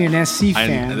 I'm actually an SC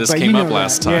fan. This came up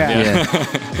last time. Yeah.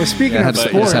 Well, speaking of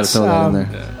sports, in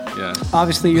there.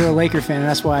 Obviously you're a Laker fan, and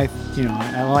that's why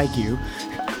I like you.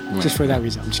 Just for that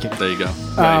reason. I'm just kidding. There you go.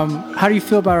 How do you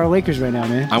feel about our Lakers right now,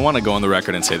 man? I want to go on the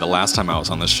record and say the last time I was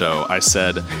on this show, I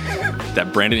said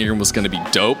that Brandon Ingram was going to be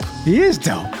dope. He is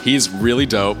dope. He's really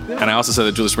dope. And I also said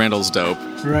that Julius Randle's dope.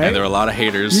 Right. And there were a lot of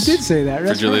haters. You did say that,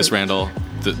 right? For Julius Randle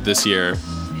this year.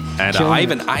 And I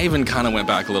even kind of went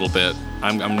back a little bit.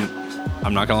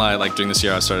 I'm not gonna lie. Like during this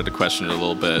year, I started to question it a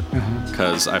little bit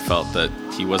because I felt that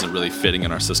he wasn't really fitting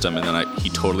in our system, and then he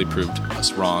totally proved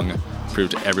us wrong,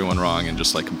 proved everyone wrong, and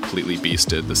just like completely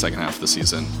beasted the second half of the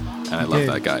season. And I love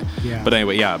that guy. Yeah. But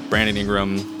anyway, yeah, Brandon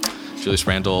Ingram, Julius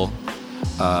Randle,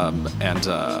 and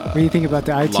what do you think about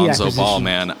the IT Lonzo acquisition? Ball,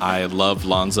 man. I love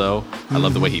Lonzo. I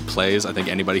love the way he plays. I think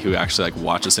anybody who actually like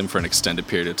watches him for an extended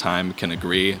period of time can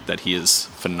agree that he is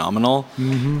phenomenal.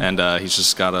 And he's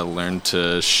just got to learn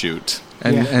to shoot.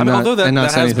 Although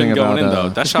that has been going in though,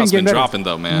 that shot's been dropping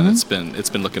though, man. It's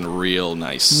been looking real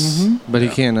nice. But he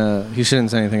can't. He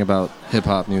shouldn't say anything about hip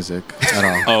hop music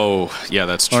at all. Oh, yeah,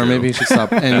 that's true. Or maybe he should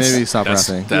stop. And maybe stop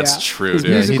rapping. That's true, His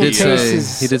dude. musical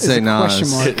He did say Nas. Question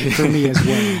mark for me as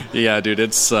well. Yeah, dude,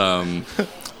 it's a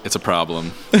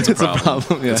problem. It's a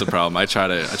problem. Yeah. It's a problem. I try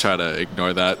to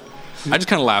ignore that. I just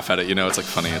kind of laugh at it. You know, it's like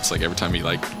funny. It's like every time he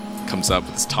like comes up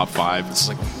with his top 5, it's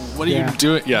like, what are you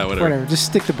doing? Yeah, whatever. Just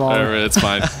stick the ball. Whatever, it's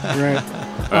fine. Right.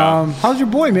 How's your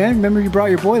boy, man? Remember you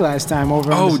brought your boy last time over.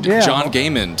 John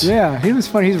Gaiman. Yeah, he was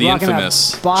funny. He's the rocking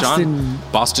infamous out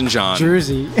Boston John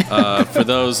jersey. For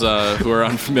those who are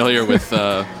unfamiliar with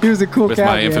he was a cool with cat,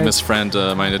 my man. infamous friend,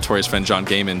 my notorious friend John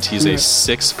Gaiman. He's a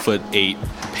 6'8"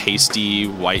 pasty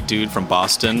white dude from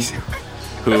Boston.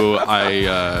 Who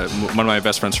one of my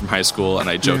best friends from high school, and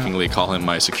I jokingly call him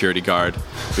my security guard.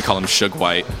 We call him Suge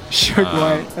White. Suge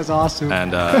White, that's awesome.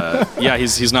 And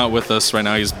he's not with us right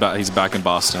now. He's back in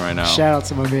Boston right now. Shout out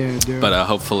to my man, dude. But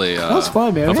hopefully, that was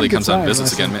fun, man. Hopefully, he comes out and visits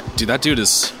visits again. Man, dude, that dude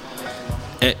is.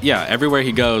 Everywhere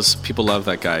he goes, people love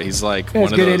that guy. He's like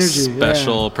one of those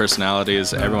special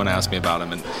personalities. Everyone asks me about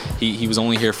him, and he was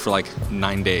only here for like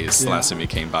 9 days the last time he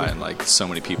came by, and like so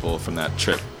many people from that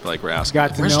trip like were asking,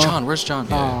 "Where's John? Where's John?"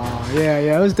 Yeah,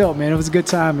 it was dope, man. It was a good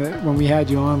time when we had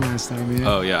you on last time, man.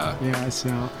 Oh yeah. Yeah,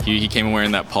 so he came in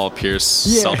wearing that Paul Pierce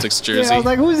Celtics jersey. Yeah, I was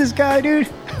like, who's this guy, dude?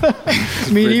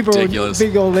 Me and Ebro,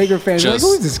 big old Laker fans. Like,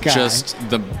 who's this guy? Just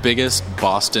the biggest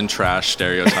Boston trash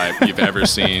stereotype you've ever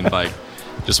seen. Like.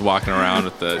 Just walking around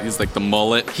with he's like the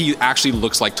mullet. He actually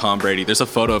looks like Tom Brady. There's a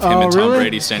photo of him and Tom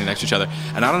Brady standing next to each other.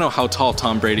 And I don't know how tall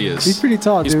Tom Brady is. He's pretty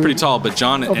tall, He's pretty tall, but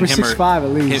John and him 6'5" at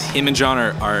least. Him and John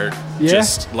are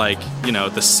just like,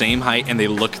 the same height, and they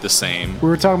look the same. We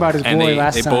were talking about his boy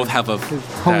last time. They both have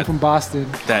home from Boston.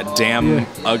 That damn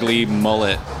ugly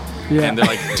mullet. Yeah. And they're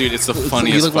like, dude, it's the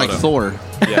funniest You look photo. like Thor.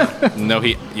 Yeah. No,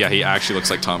 he actually looks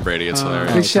like Tom Brady. It's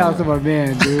hilarious. Big shout out to my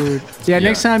man, dude. Yeah,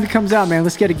 next time he comes out, man,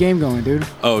 let's get a game going, dude.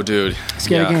 Oh, dude. Let's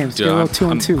get a game. Let's get a little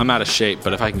 2-on-2. I'm out of shape,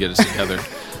 but if I can get it together.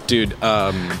 Dude,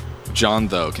 John,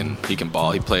 though, can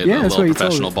ball. He played a little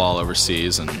professional ball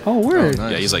overseas. And oh, word.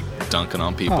 Yeah, he's like dunking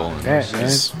on people.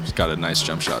 He's got a nice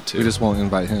jump shot, too. We just won't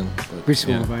invite him. We just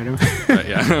won't invite him. Right,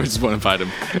 yeah, we just won't invite him.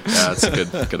 Yeah, that's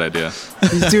a good idea.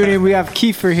 He's doing it. We have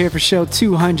Kiefer here for show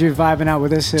 200, vibing out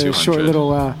with us. A short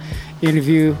little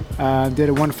interview. Did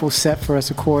a wonderful set for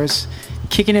us, of course.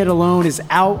 Kicking It Alone is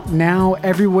out now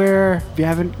everywhere. If you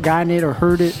haven't gotten it or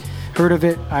heard of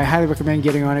it, I highly recommend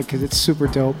getting on it because it's super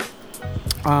dope.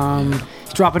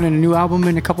 He's dropping in a new album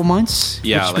in a couple months.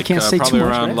 Yeah, which like we can't say probably too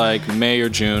much, around right? like May or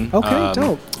June. Okay,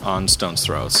 dope. On Stone's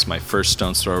Throw. It's my first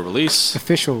Stone's Throw release.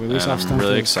 Official release off Stone's Throw. I'm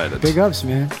really excited. Big ups,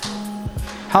 man.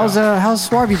 How's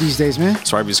Swarby these days, man?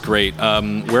 Swarby's great.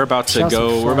 We're about to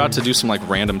go. We're about to do some like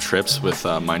random trips with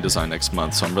Mind Design next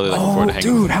month, so I'm really looking forward to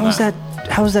hanging. Dude, how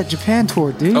was that Japan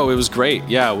tour, dude? Oh, it was great.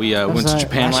 Yeah, we went to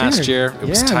Japan last year. It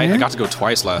was tight. Man. I got to go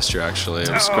twice last year, actually.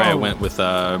 It was great. I went with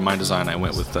Mind Design. I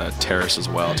went with Terrace as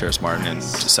well, Terrace Martin in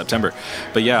September.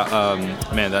 But yeah,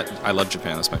 man, I love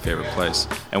Japan. That's my favorite place.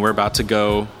 And we're about to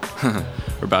go. We're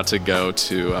about to go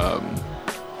to.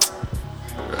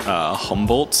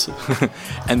 Humboldt,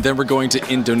 and then we're going to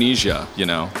Indonesia.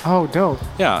 Oh, dope.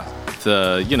 Yeah,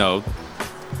 you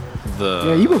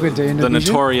were good to Indonesia. The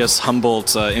notorious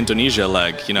Humboldt Indonesia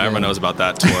leg. Everyone knows about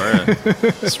that tour.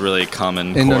 It's really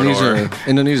common.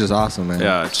 Indonesia's awesome, man.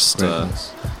 Yeah, just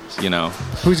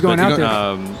Who's going out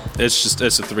there? It's the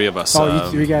three of us. Oh,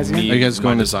 you three guys. Me, Are you guys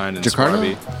going to Design, and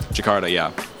Jakarta? Jakarta,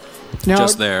 yeah. Now,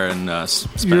 just there and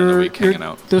spending the week hanging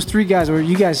out. Those three guys, do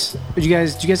you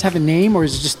guys have a name, or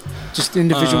is it just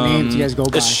individual names you guys go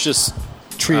by? It's just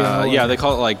trio. Yeah, they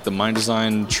call it like the Mind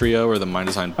Design Trio or the Mind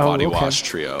Design Body Wash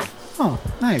Trio. Oh,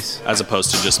 nice. As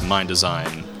opposed to just Mind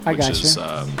Design, which is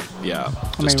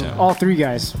all three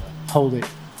guys hold it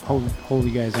hold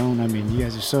you guys own. I mean, you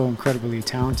guys are so incredibly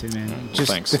talented, man.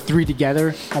 Just thanks. the three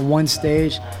together on one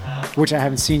stage, which I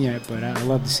haven't seen yet, but I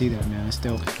love to see that, man. It's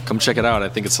dope. Come check it out. I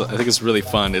think it's really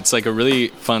fun. It's like a really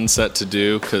fun set to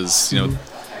do because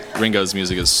Ringo's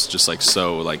music is just like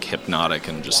so like hypnotic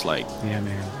and just like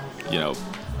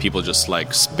people just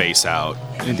like space out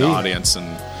in the audience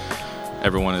and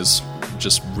everyone is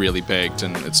just really baked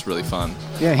and it's really fun.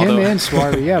 Yeah, him and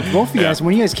Suarez. Yeah, both of you guys.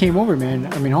 When you guys came over,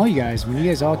 man. I mean, all you guys. When you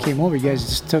guys all came over, you guys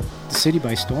just took the city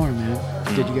by storm, man.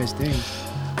 What did you guys think?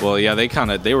 Well, yeah, they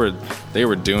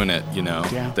were doing it,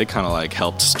 Yeah. They kind of like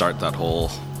helped start that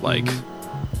whole like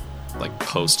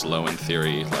post Low End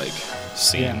Theory like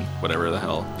scene, whatever the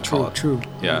hell you call it. True.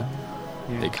 Yeah.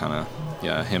 They kind of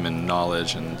him and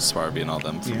Knowledge and Swarby and all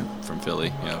them from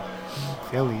Philly. Yeah.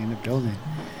 Philly in the building.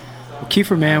 Well,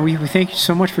 Kiefer, man, we thank you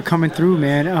so much for coming through,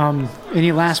 man.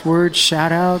 Any last words,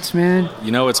 shout outs, man?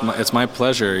 It's my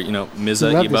pleasure.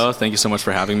 Miza, Ebo, thank you so much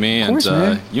for having me. Of course,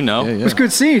 man. It was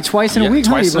good seeing you twice in a week.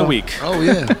 Twice in a Ebo? week. Oh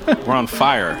yeah, we're on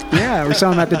fire. Yeah, we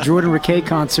saw him at the Jordan Riquet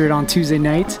concert on Tuesday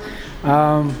night.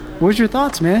 What was your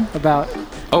thoughts, man, about?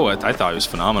 Oh, I thought he was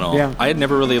phenomenal. Yeah. I had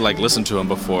never really listened to him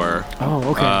before.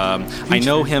 Oh, okay. I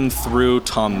know him through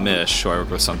Tom Misch, who I work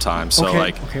with sometimes. So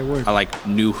word. I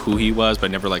knew who he was, but I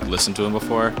never listened to him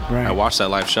before. Right. I watched that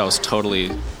live show. I was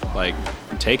totally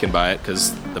taken by it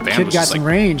because the band Kid was got just some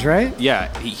range, right?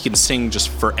 Yeah, he can sing just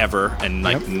forever and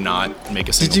not make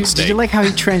a single mistake. Did you like how he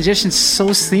transitioned so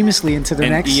seamlessly into the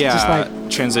next? Yeah,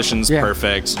 just transitions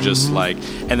perfect. Just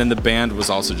and then the band was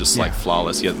also just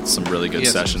flawless. He had some really good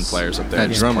session players up there.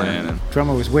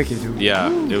 Drummer was wicked, dude. Yeah,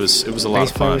 it was a lot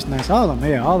of fun. Was nice. All of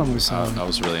them was. I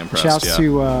was really impressed. Shouts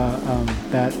to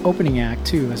that opening act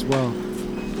too, as well.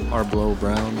 Harblow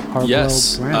Brown.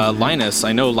 Yes, Linus.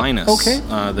 I know Linus. Okay.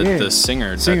 The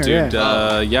singer. That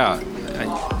dude. Young.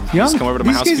 He's come over to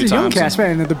my house a few times. Young cast, right?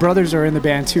 And the brothers are in the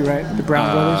band too, right? The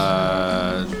Brown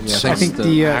brothers. I think the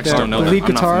lead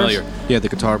guitar. Yeah, the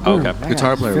guitar player.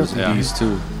 Guitar player was these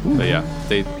too. But yeah,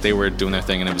 they were doing their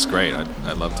thing and it was great.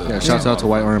 I loved it. Yeah, shouts out to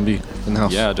White R&B in the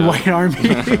house. Yeah, dude. White R&B.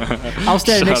 I'll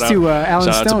stand next to Alan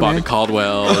Stone. Shout out to Bobby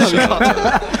Caldwell.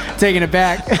 Taking it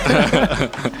back.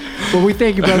 Well, we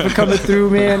thank you, brother, for coming through,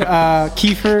 man.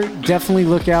 Kiefer, definitely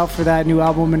look out for that new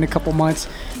album in a couple months.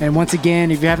 And once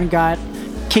again, if you haven't got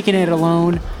Kicking It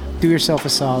Alone, do yourself a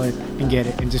solid and get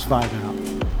it and just vibe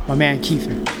out. My man,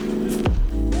 Kiefer.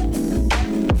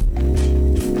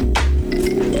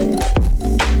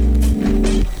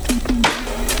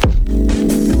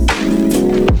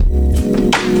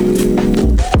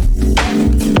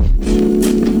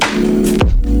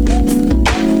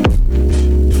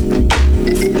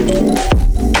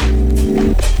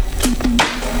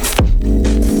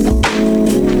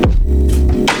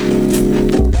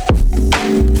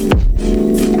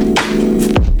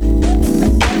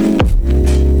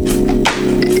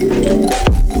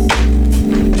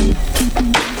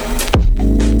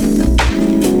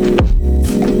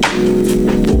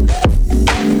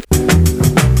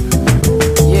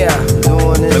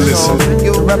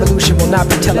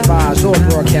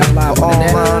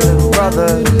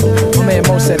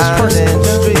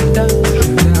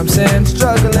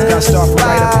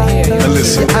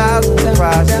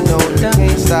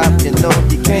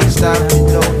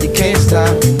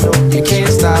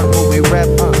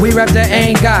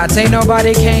 Ain't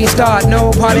nobody can't start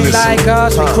no party like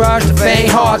us. We crush the faint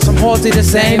hearts from horse to the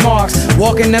same marks.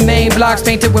 Walking the main blocks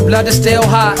painted with blood that's still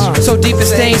hot. So deep it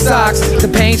stains socks. The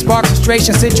pain sparks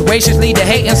frustration. Situations lead to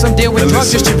hate and some deal with drug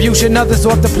distribution. Others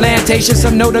off the plantation.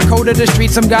 Some know the code of the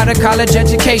street. Some got a college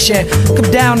education.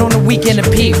 Come down on the weekend and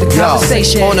peep the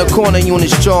conversation. On the corner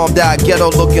units charmed out.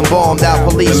 Ghetto looking bombed out.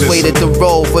 Police waited the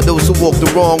road for those who walk the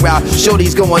wrong route.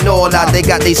 Shorty's going all out. They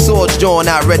got their swords drawn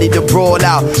out. Ready to brawl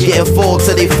out. Getting full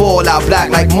till they fall out, black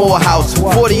like Morehouse.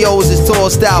 40-O's is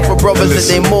tossed out for brothers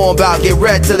that they mourn about. Get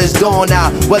red till it's dawn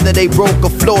out, whether they broke or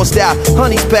flossed out.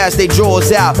 Honey's past they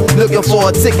drawers out, looking for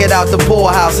a ticket out the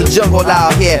poorhouse. A jungle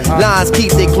out here, lions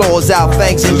keep their claws out,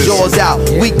 fangs and jaws out.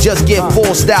 We just get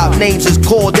forced out, names is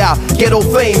called out. Ghetto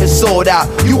fame is sold out.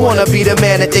 You wanna be the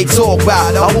man that they talk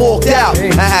about. I walked out,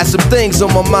 I had some things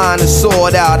on my mind to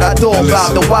sort out. I thought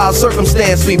about the wild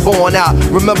circumstance we born out.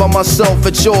 Remember myself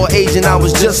at your age and I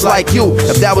was just like you. you.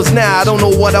 If that was now, I don't know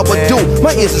what I would do.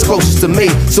 My ears is closest to me,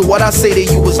 so what I say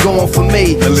to you was going for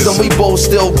me. So we both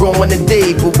still growing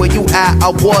today, but where you at, I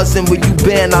was, and where you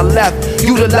been, I left.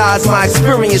 Utilize my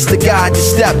experience to guide your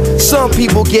step. Some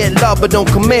people get love but don't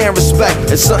command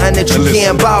respect. It's something that you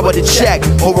can't buy with a check,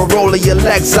 or a roll of your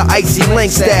legs, or icy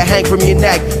links that hang from your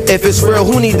neck. If it's real,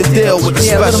 who need to deal with the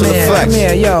special effects? Come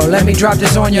here, yo, let me drop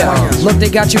this on ya. Look, they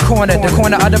got you cornered. The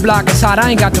corner of the block is hot,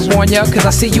 I ain't got to warn ya, cause I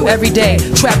see you every day,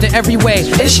 trapped in every way.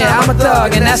 This shit, I'm a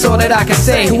thug, and that's all that I can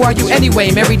say. Who are you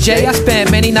anyway, Mary J? I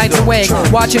spend many nights awake,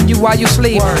 watching you while you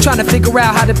sleep, trying to figure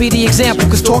out how to be the example,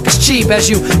 cause talk is cheap. As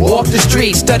you walk the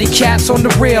street, study cats on the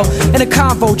real. In a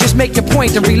convo, just make your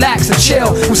point and relax and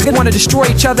chill. Who's gonna wanna destroy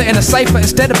each other in a cipher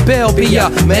instead of Bill? Be a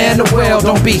man of will,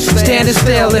 don't be standing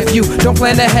still. If you don't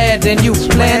plan ahead, then you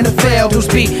plan to fail. Dudes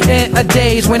be in a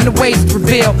daze when the waste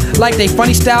reveal, like they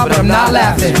funny style, but I'm not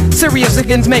laughing. Serious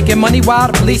against making money while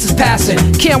the police is passing.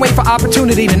 Can't wait for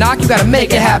opportunity to knock, you gotta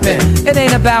make it happen. It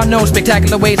ain't about no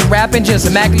spectacular ways of rapping, just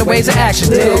immaculate ways of action.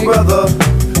 Still, brother,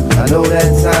 I know that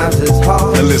times is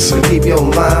hard. Listen, keep your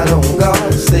mind on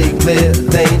God, stay clear of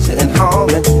danger and harm,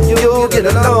 and you'll get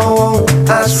along.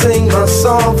 I sing my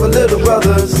song for little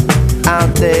brothers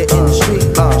out there in the street,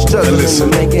 struggling to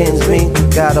make ends meet.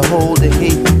 Gotta hold the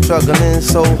heat, struggling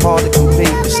so hard to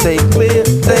compete. Stay clear,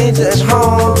 danger and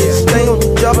harm, stay on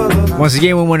your job. Once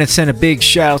again, we want to send a big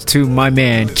shout out to my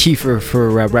man Kiefer for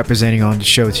representing on the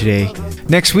show today.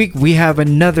 Next week we have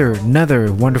another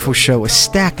wonderful show, a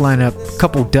stacked lineup. A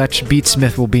couple Dutch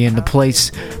beatsmith will be in the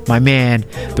place. My man,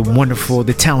 the wonderful,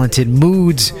 the talented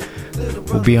Moods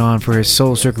will be on for his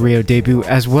Soul Circle Radio debut,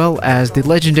 as well as the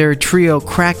legendary trio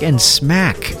Crack and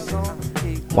Smack.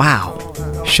 Wow.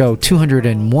 Show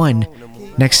 201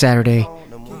 next Saturday.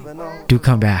 Do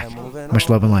come back. Much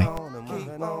love and light.